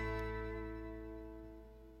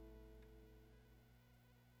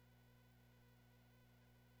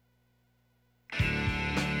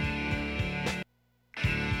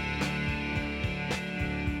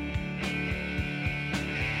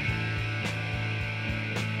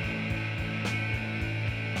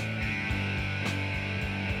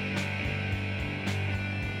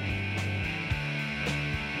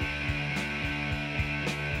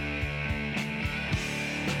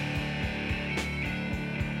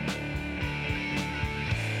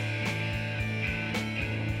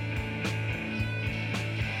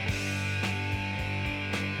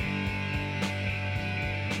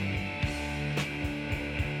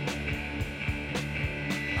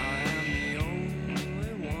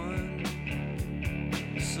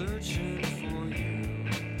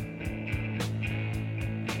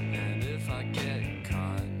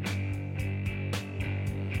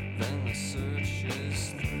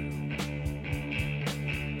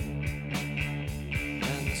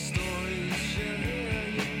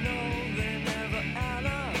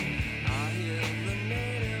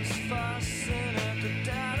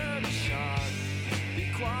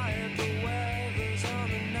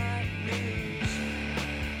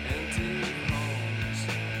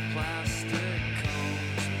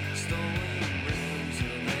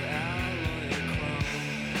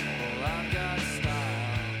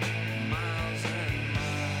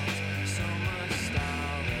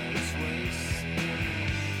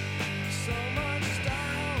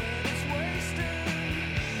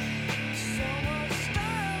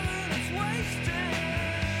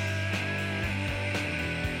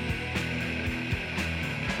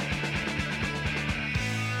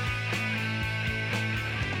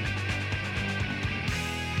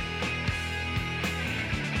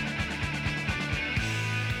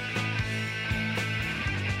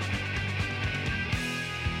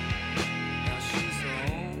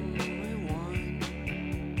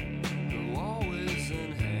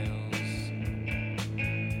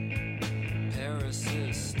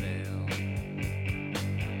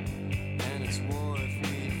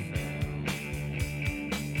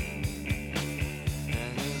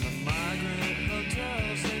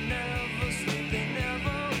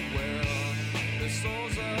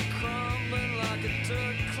 Souls are crumbling like a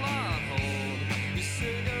dirt clod.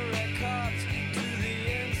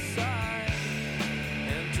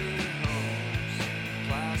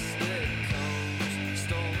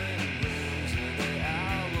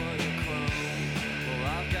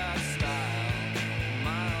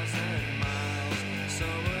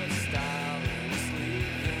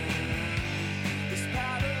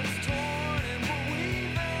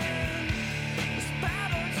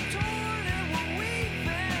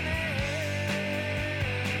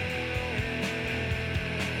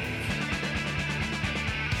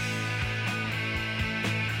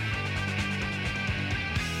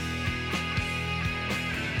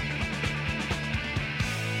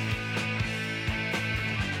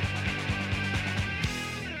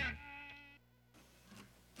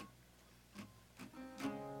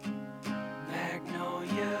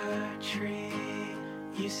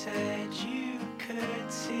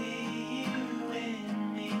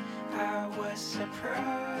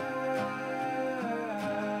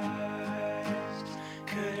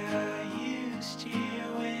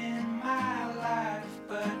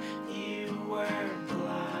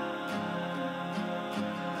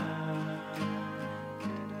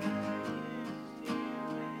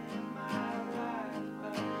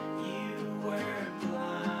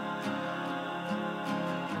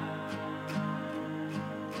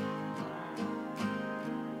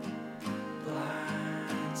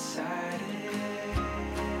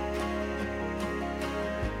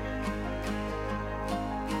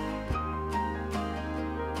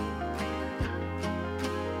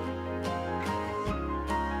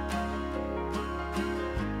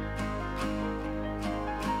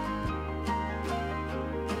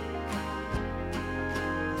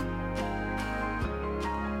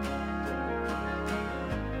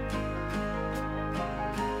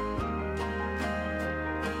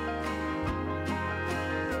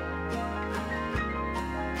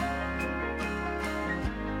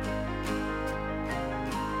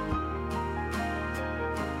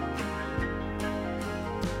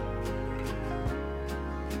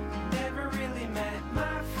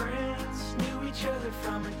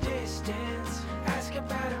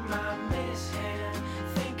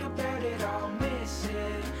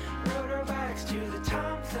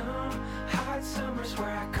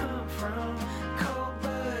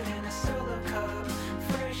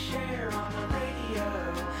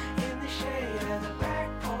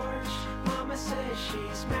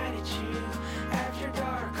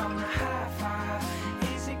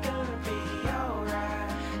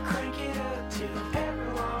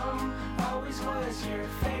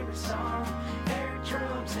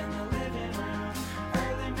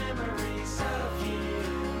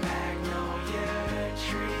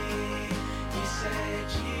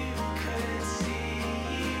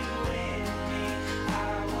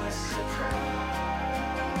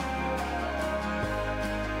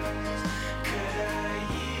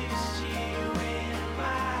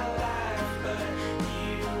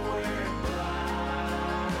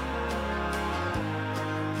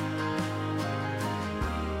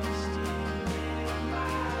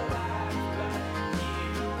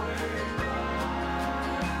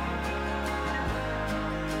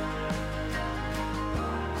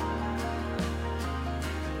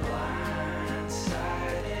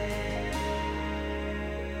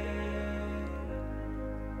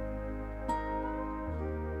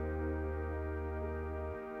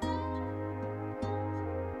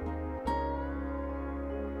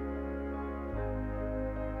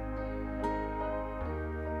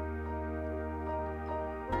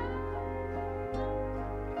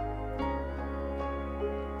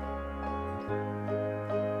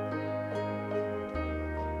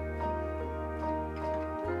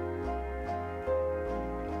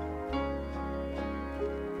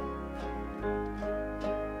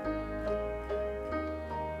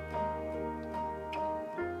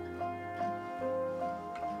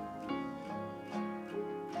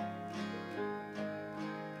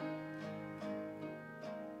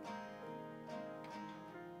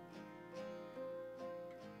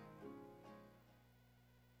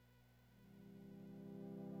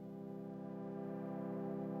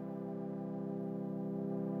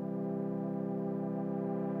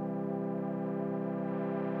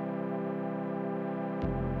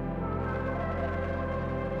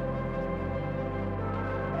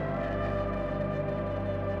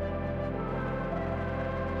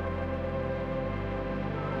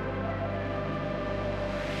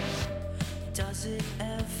 Does it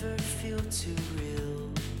ever feel too real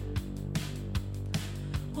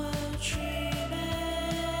while dreaming?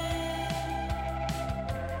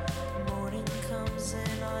 Morning comes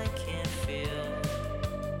and I can't feel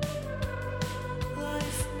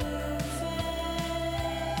life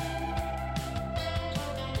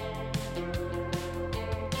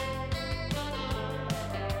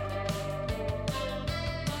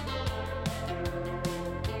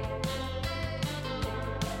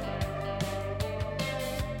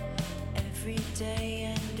every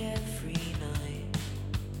day and every night.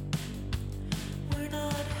 We're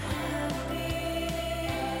not happy.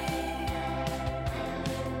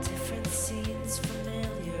 Different scenes,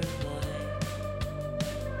 familiar light.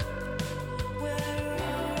 Where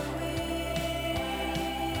are we?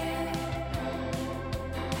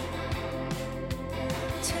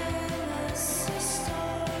 Tell us a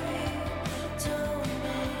story. Don't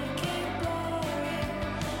make it boring.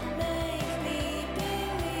 Make me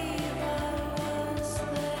believe I was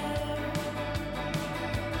there.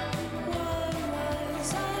 What was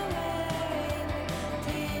I wearing?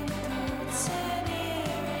 Pink boots and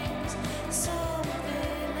earrings.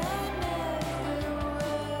 Something I never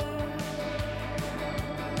wear.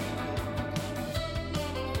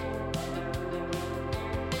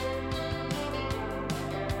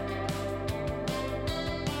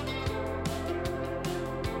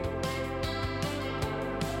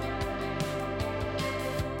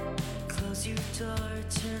 Close your door,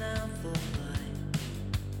 turn out the light.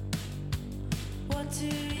 What do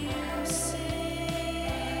you see?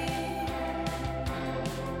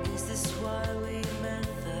 Is this why we met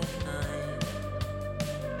that night?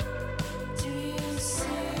 Do you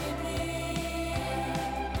see me?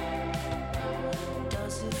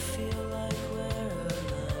 Does it feel like we're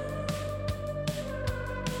alone?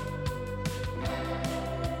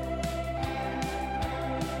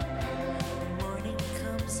 Morning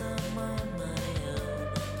comes, I'm on my own.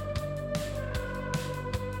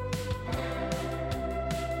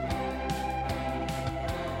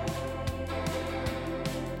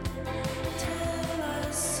 Tell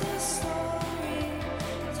us a story.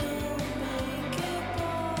 Don't make it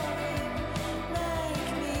boring. Make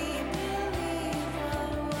me believe I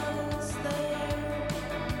was there.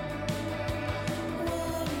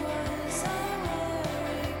 What was I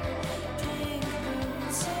wearing? Pink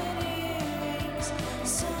boots and earrings.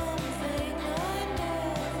 Something I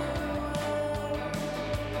never wear.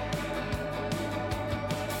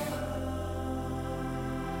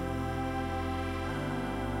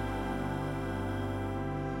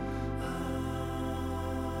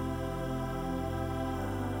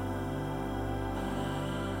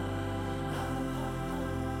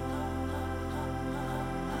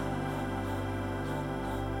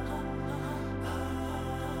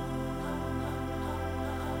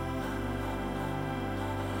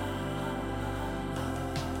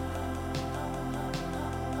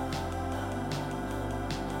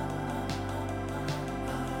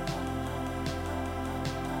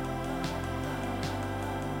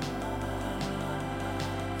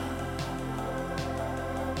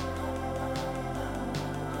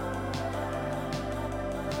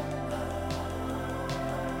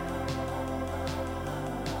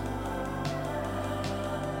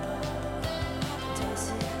 Does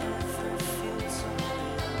it ever feel too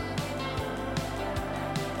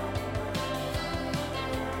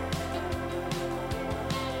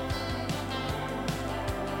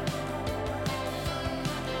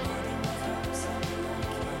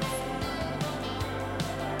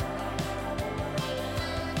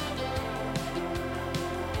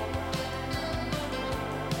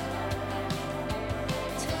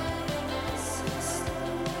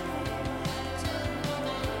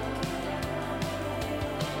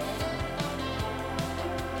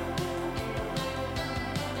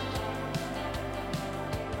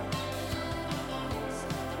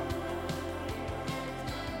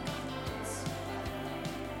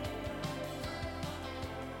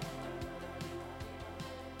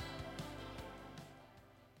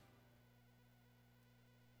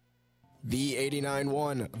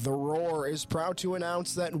V89.1, The Roar, is proud to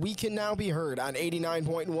announce that we can now be heard on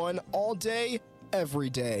 89.1 all day, every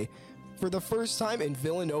day, for the first time in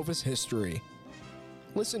Villanova's history.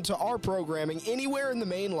 Listen to our programming anywhere in the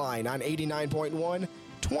main line on 89.1,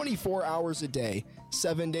 24 hours a day,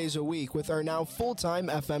 7 days a week with our now full-time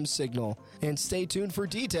FM signal. And stay tuned for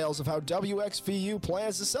details of how WXVU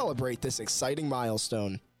plans to celebrate this exciting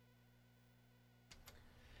milestone.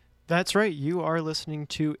 That's right. You are listening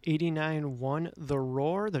to 89.1 The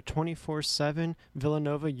Roar, the 24/7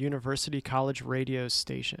 Villanova University College radio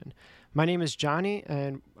station. My name is Johnny,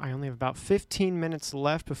 and I only have about 15 minutes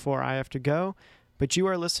left before I have to go, but you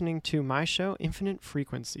are listening to my show, Infinite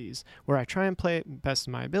Frequencies, where I try and play best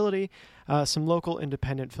of my ability some local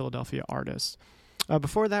independent Philadelphia artists.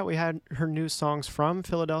 Before that, we had her new songs from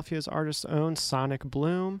Philadelphia's artist's own Sonic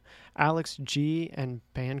Bloom, Alex G, and a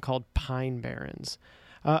band called Pine Barrens.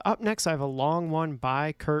 Up next, I have a long one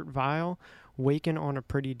by Kurt Vile, Waken on a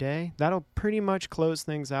Pretty Day. That'll pretty much close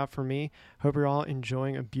things out for me. Hope you're all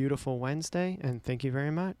enjoying a beautiful Wednesday, and thank you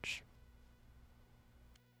very much.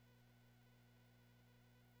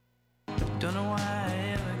 Don't know why I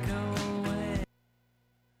ever go away.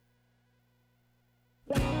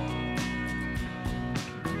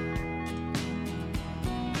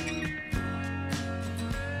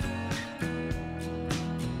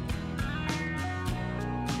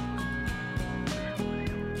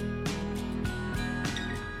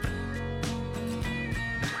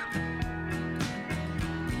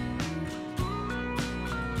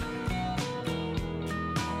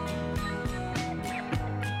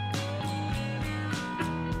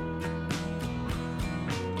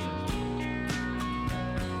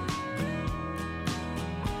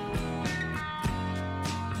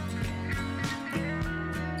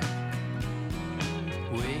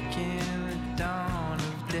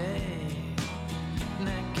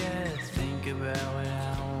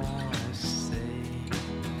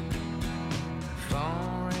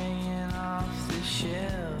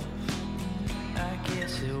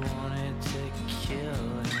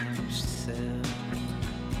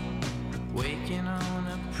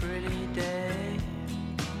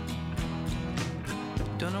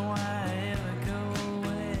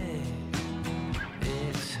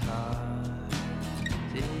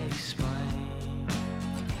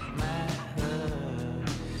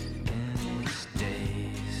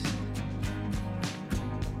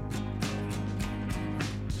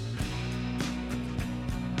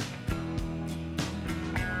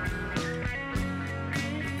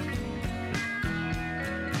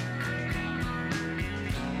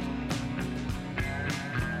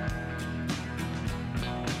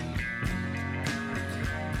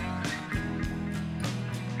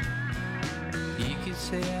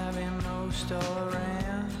 Say I've been most all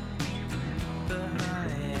around, but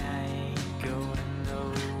honey, I ain't going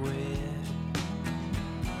nowhere.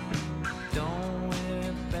 Don't worry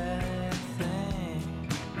about a thing,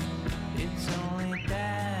 it's only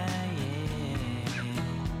dying.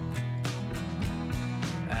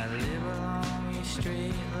 I live along your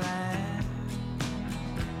straight line,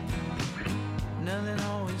 nothing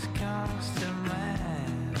always comes to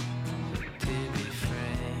mind. To be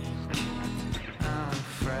frank, I'm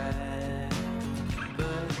afraid,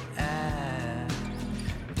 but I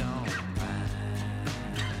don't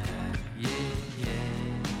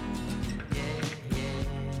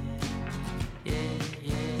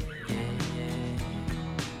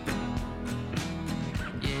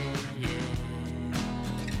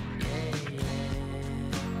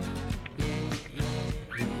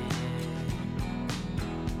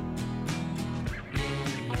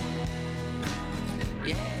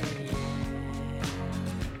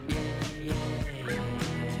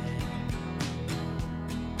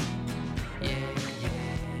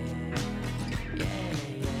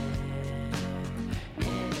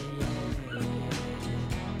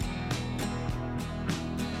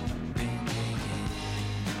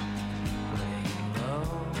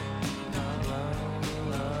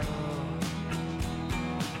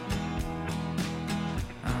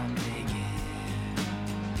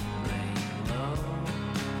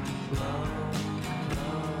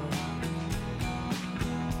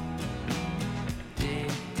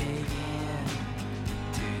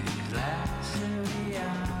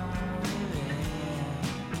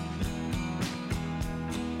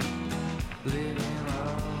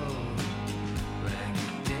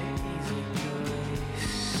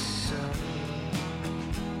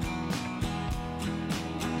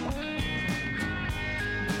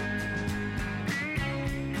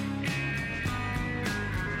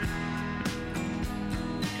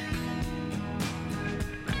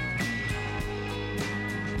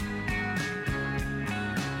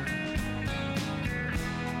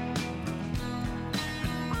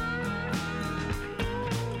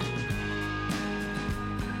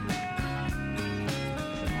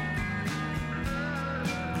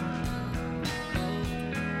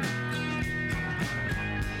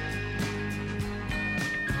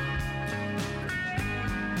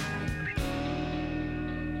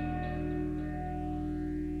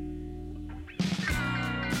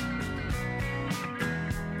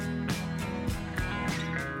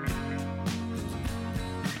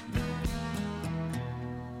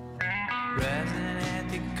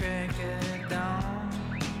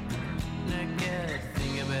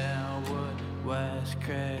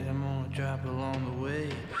cracked, I'm gonna drop along the way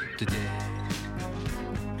today.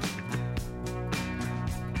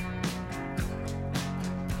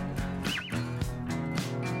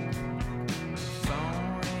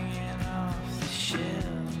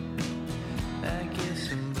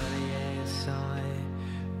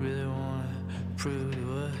 Prove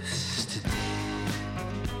to us today.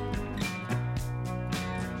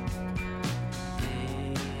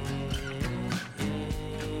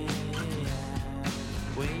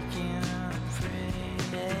 Waking up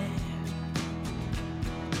pretty bad.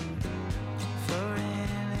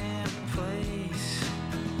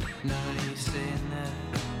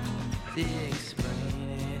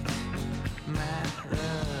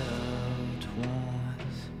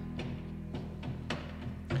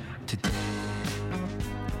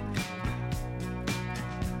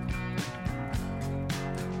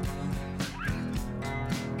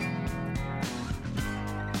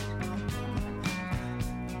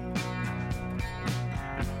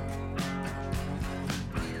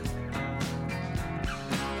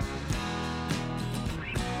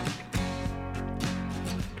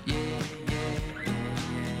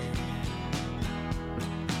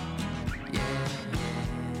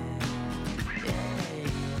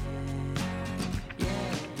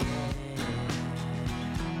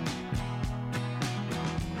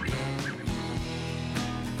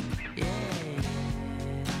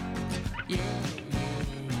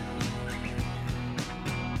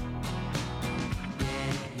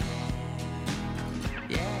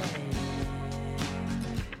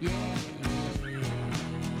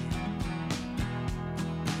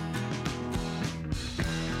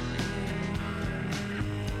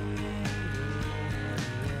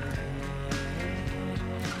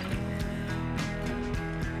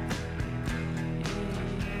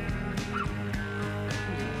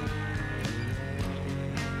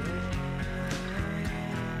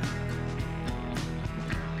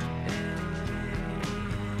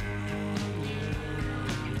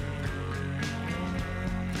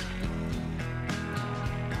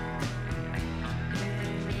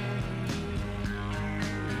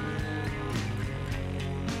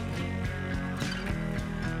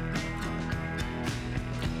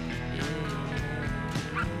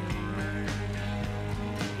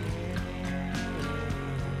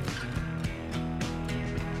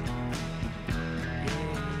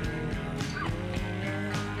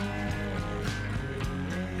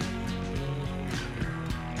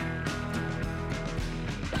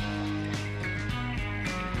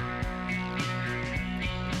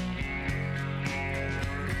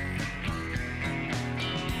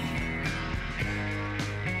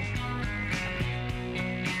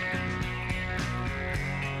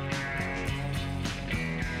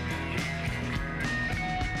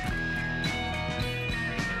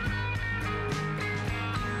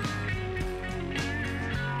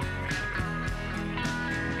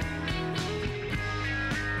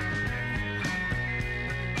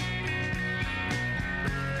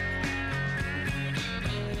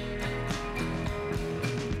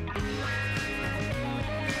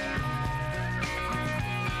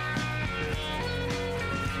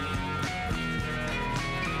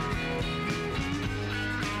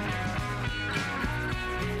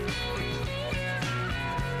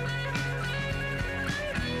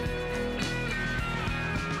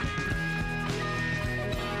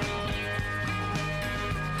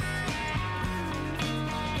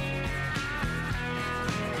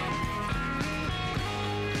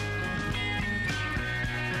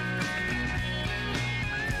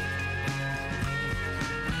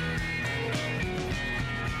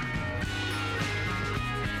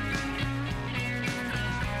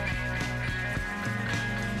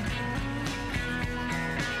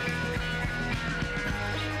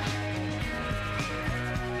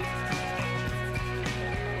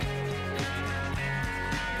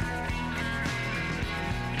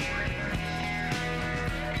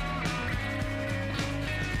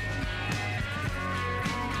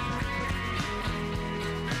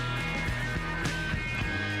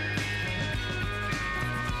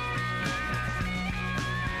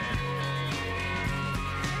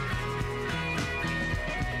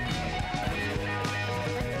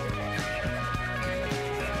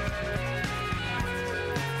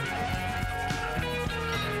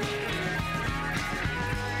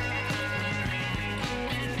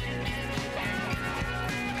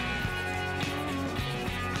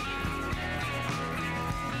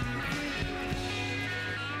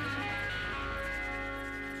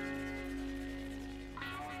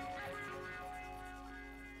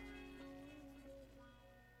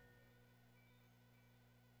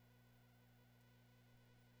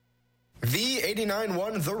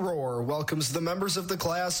 89.1 The Roar welcomes the members of the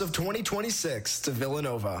class of 2026 to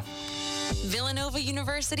Villanova. Villanova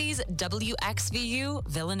University's WXVU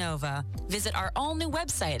Villanova. Visit our all-new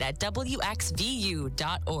website at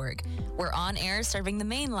wxvu.org. We're on air serving the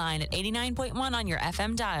main line at 89.1 on your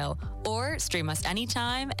FM dial, or stream us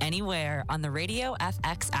anytime, anywhere on the Radio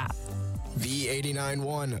FX app.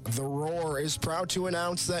 V89.1 The Roar is proud to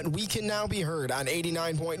announce that we can now be heard on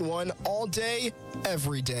 89.1 all day,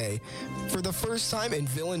 every day, for the first time in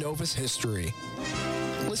Villanova's history.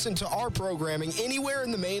 Listen to our programming anywhere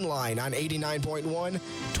in the main line on 89.1,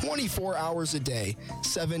 24 hours a day,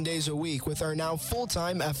 7 days a week with our now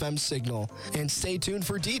full-time FM signal. And stay tuned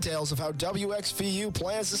for details of how WXVU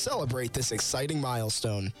plans to celebrate this exciting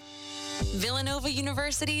milestone. Villanova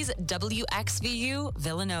University's WXVU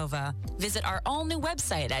Villanova. Visit our all-new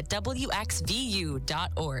website at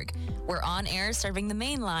wxvu.org. We're on air serving the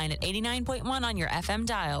main line at 89.1 on your FM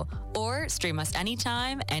dial, or stream us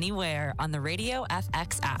anytime, anywhere on the Radio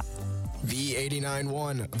FX app.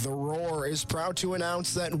 V89.1 The Roar is proud to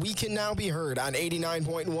announce that we can now be heard on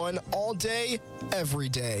 89.1 all day, every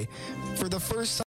day, for the first time